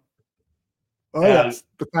Bavaro? Oh, yes.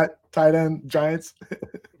 The tight end Giants.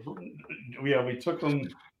 Yeah, we took him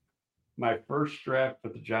my first draft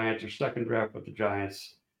with the Giants or second draft with the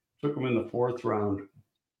Giants. Took him in the 4th round.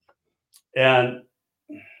 And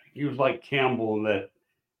he was like Campbell in that,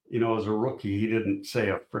 as a rookie, he didn't say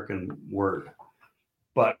a freaking word.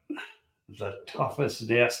 But the toughest,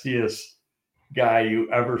 nastiest guy you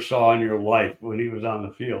ever saw in your life when he was on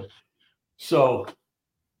the field. So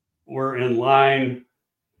we're in line.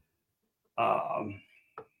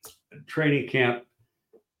 Training camp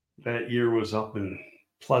that year was up in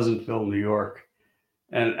Pleasantville, New York.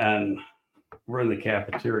 And we're in the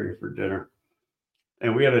cafeteria for dinner.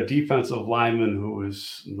 And we had a defensive lineman who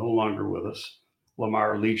was no longer with us,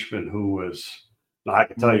 Lamar Leachman, who was, now I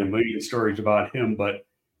can tell you a million stories about him, but,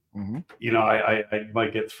 I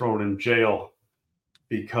might get thrown in jail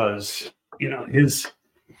because,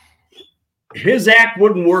 his act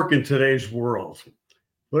wouldn't work in today's world.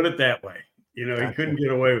 Put it that way. He couldn't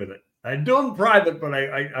get away with it. I'd do it in private, but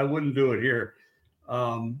I wouldn't do it here.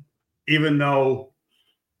 Even though,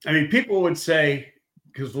 people would say,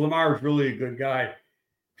 because Lamar is really a good guy,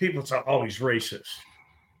 people say, oh, he's racist.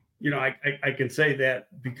 I can say that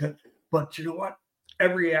but you know what?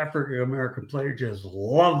 Every African-American player just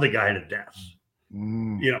loved the guy to death.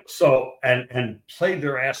 So, and played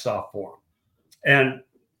their ass off for him.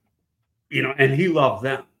 And he loved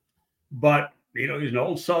them. But, he's an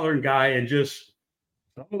old Southern guy, and just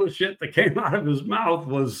some of the shit that came out of his mouth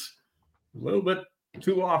was a little bit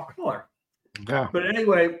too off color. Yeah. But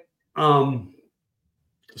anyway, so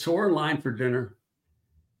we're in line for dinner,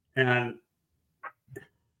 and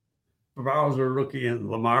Bavaro's a rookie, and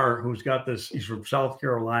Lamar, who's got this, he's from South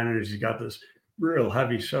Carolina, and he's got this real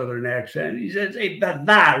heavy Southern accent. He says, "Hey,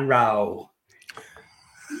 Bavaro,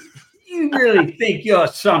 you really think you're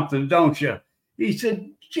something, don't you?" He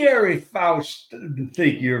said, "Jerry Faust didn't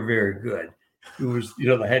think you're very good." Who was,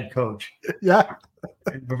 the head coach. Yeah.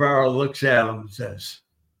 And Bavaro looks at him and says,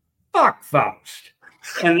 "Fuck Faust."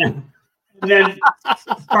 And then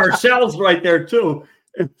Parcells right there too.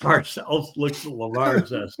 And Parcells looks at Lamar and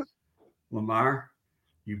says, "Lamar,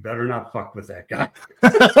 you better not fuck with that guy."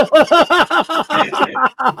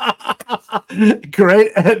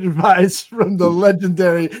 Great advice from the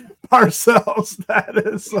legendary Parcells. That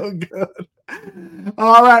is so good.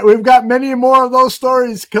 All right, we've got many more of those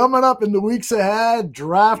stories coming up in the weeks ahead.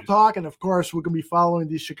 Draft talk, and of course, we're going to be following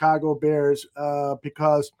the Chicago Bears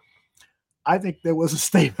because I think there was a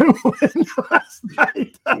statement win last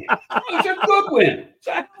night. It's a good win. It's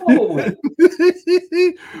a hell of a win.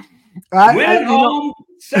 Win at home,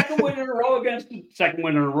 second win in a row against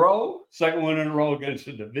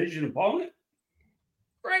a division opponent.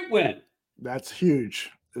 Great win. That's huge.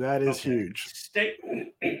 That is huge.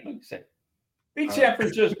 Beat San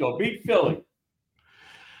Francisco. Beat Philly.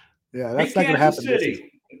 Yeah, that's not going to happen.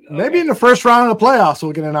 City. Maybe in the first round of the playoffs,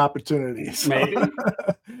 we'll get an opportunity. So. Maybe.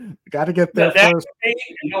 Got to get there first.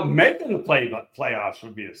 Making the playoffs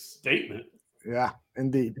would be a statement. Yeah,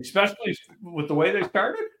 indeed. Especially with the way they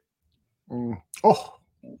started. Oh,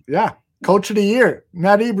 yeah. Coach of the year,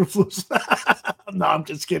 Matt Eberflus. No, I'm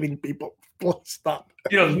just kidding, people. Stop.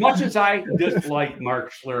 As much as I dislike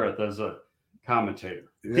Mark Schlereth as a commentator,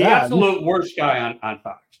 the absolute worst guy on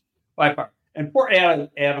Fox by far. And poor Adam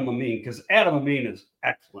Amin, because Adam Amin is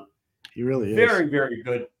excellent. He really is. Very, very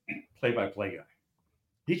good play-by-play guy.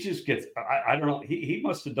 He just gets, I don't know, he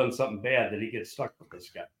must have done something bad that he gets stuck with this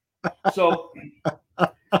guy. So,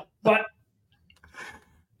 but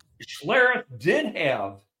Schlereth did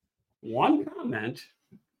have one comment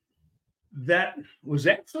that was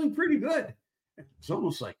actually pretty good. It's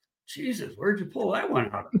almost like, Jesus, where'd you pull that one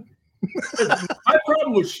out of? My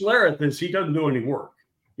problem with Schlereth is he doesn't do any work.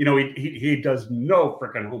 He does no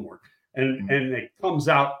freaking homework. and it comes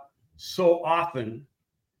out so often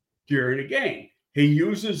during a game. He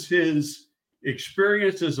uses his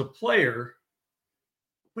experience as a player,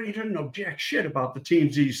 but he doesn't know jack shit about the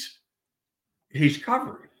teams he's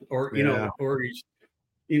covering, or or he's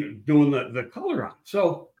doing the color on.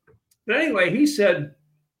 So, but anyway, he said,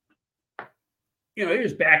 he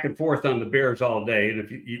was back and forth on the Bears all day,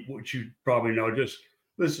 and which you probably know just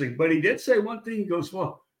listening. But he did say one thing. He goes,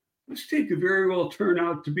 "Well, this team could very well turn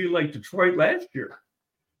out to be like Detroit last year.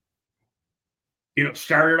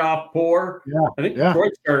 Started off poor. Yeah, I think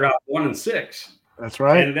Detroit started off 1-6. That's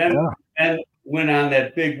right. And then and went on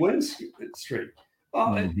that big win streak.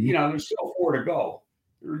 Well, there's still 4 to go.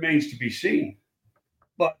 It remains to be seen.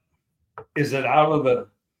 But is it out of the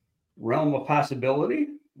realm of possibility?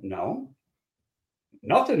 No.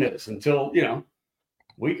 Nothing is until,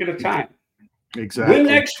 week at a time. Exactly. Win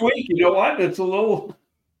next week, you know what?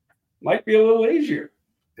 Might be a little easier.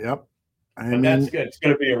 Yep. That's good. It's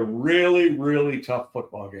going to be a really, really tough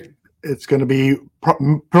football game. It's going to be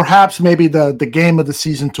perhaps maybe the game of the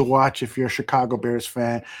season to watch if you're a Chicago Bears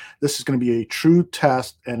fan. This is going to be a true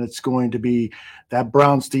test, and it's going to be that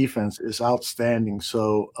Browns defense is outstanding.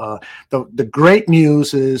 So the great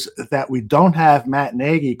news is that we don't have Matt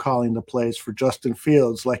Nagy calling the plays for Justin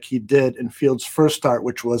Fields like he did in Fields' first start,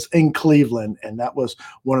 which was in Cleveland, and that was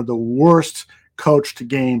one of the worst coached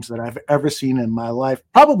games that I've ever seen in my life,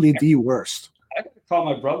 probably the worst. I got to call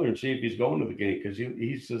my brother and see if he's going to the game because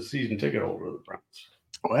he's a season ticket holder of the Browns.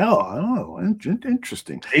 Well, I don't know.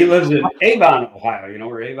 Interesting. He lives in Avon, Ohio. You know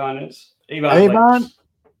where Avon is? Avon?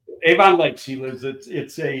 Avon Lakes. He lives.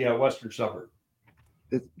 It's a western suburb.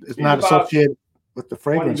 It's not associated with the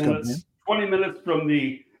fragrance company. 20 minutes from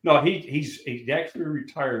the. No, he's actually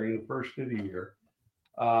retiring the first of the year.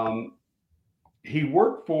 He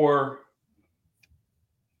worked for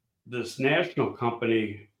this national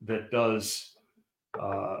company that does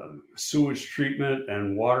sewage treatment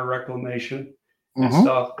and water reclamation and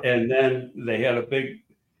stuff. And then they had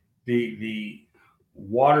the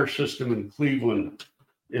water system in Cleveland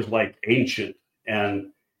is like ancient,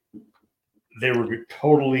 and they were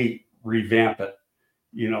totally revamp it,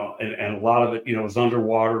 and a lot of it, was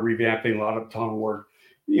underwater revamping, a lot of tunnel work,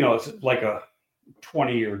 it's like a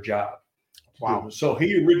 20-year job. Wow. So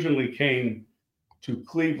he originally came to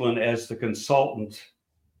Cleveland as the consultant,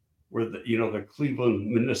 where the Cleveland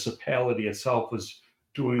municipality itself was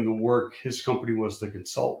doing the work. His company was the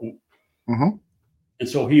consultant. And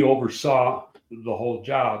so he oversaw the whole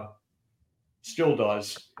job, still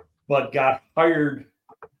does, but got hired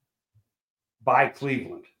by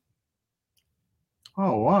Cleveland.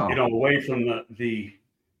 Oh, wow. Away from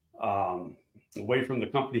away from the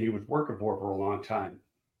company he was working for a long time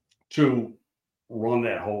to run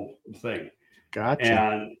that whole thing.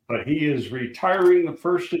 Gotcha. But he is retiring the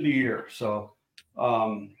first of the year. So,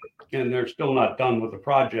 and they're still not done with the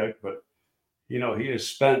project, but, he has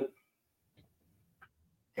spent,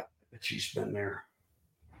 he's been there.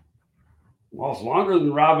 Well, it's longer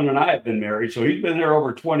than Robin and I have been married. So he's been there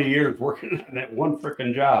over 20 years working on that one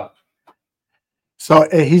freaking job. So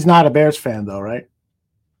he's not a Bears fan though, right?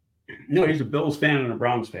 No, he's a Bills fan and a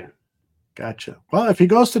Browns fan. Gotcha. Well, if he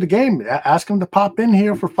goes to the game, ask him to pop in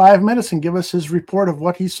here for 5 minutes and give us his report of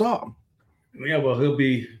what he saw. Yeah, well, he'll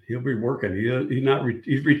be working.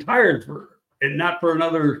 He's retired not for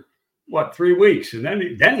another 3 weeks, and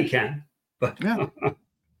then he can. But yeah,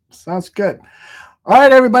 sounds good. All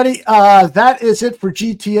right, everybody. That is it for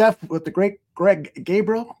GTF with the great Greg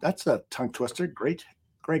Gabriel. That's a tongue twister. Great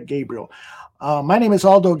Greg Gabriel. My name is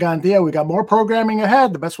Aldo Gandia. We got more programming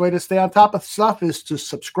ahead. The best way to stay on top of stuff is to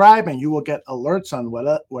subscribe, and you will get alerts on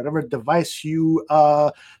whatever device you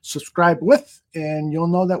subscribe with, and you'll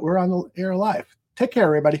know that we're on the air live. Take care,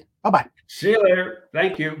 everybody. Bye-bye. See you later.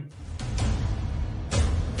 Thank you.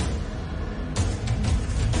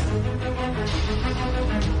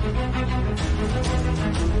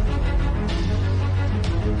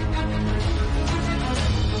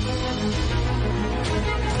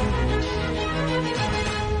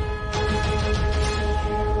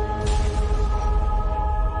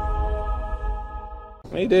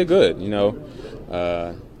 He did good,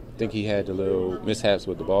 I think he had the little mishaps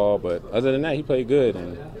with the ball, but other than that, he played good.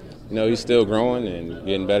 And, he's still growing and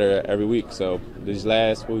getting better every week. So these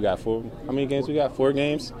last, we got 4. How many games we got? 4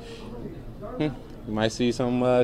 games? You might see some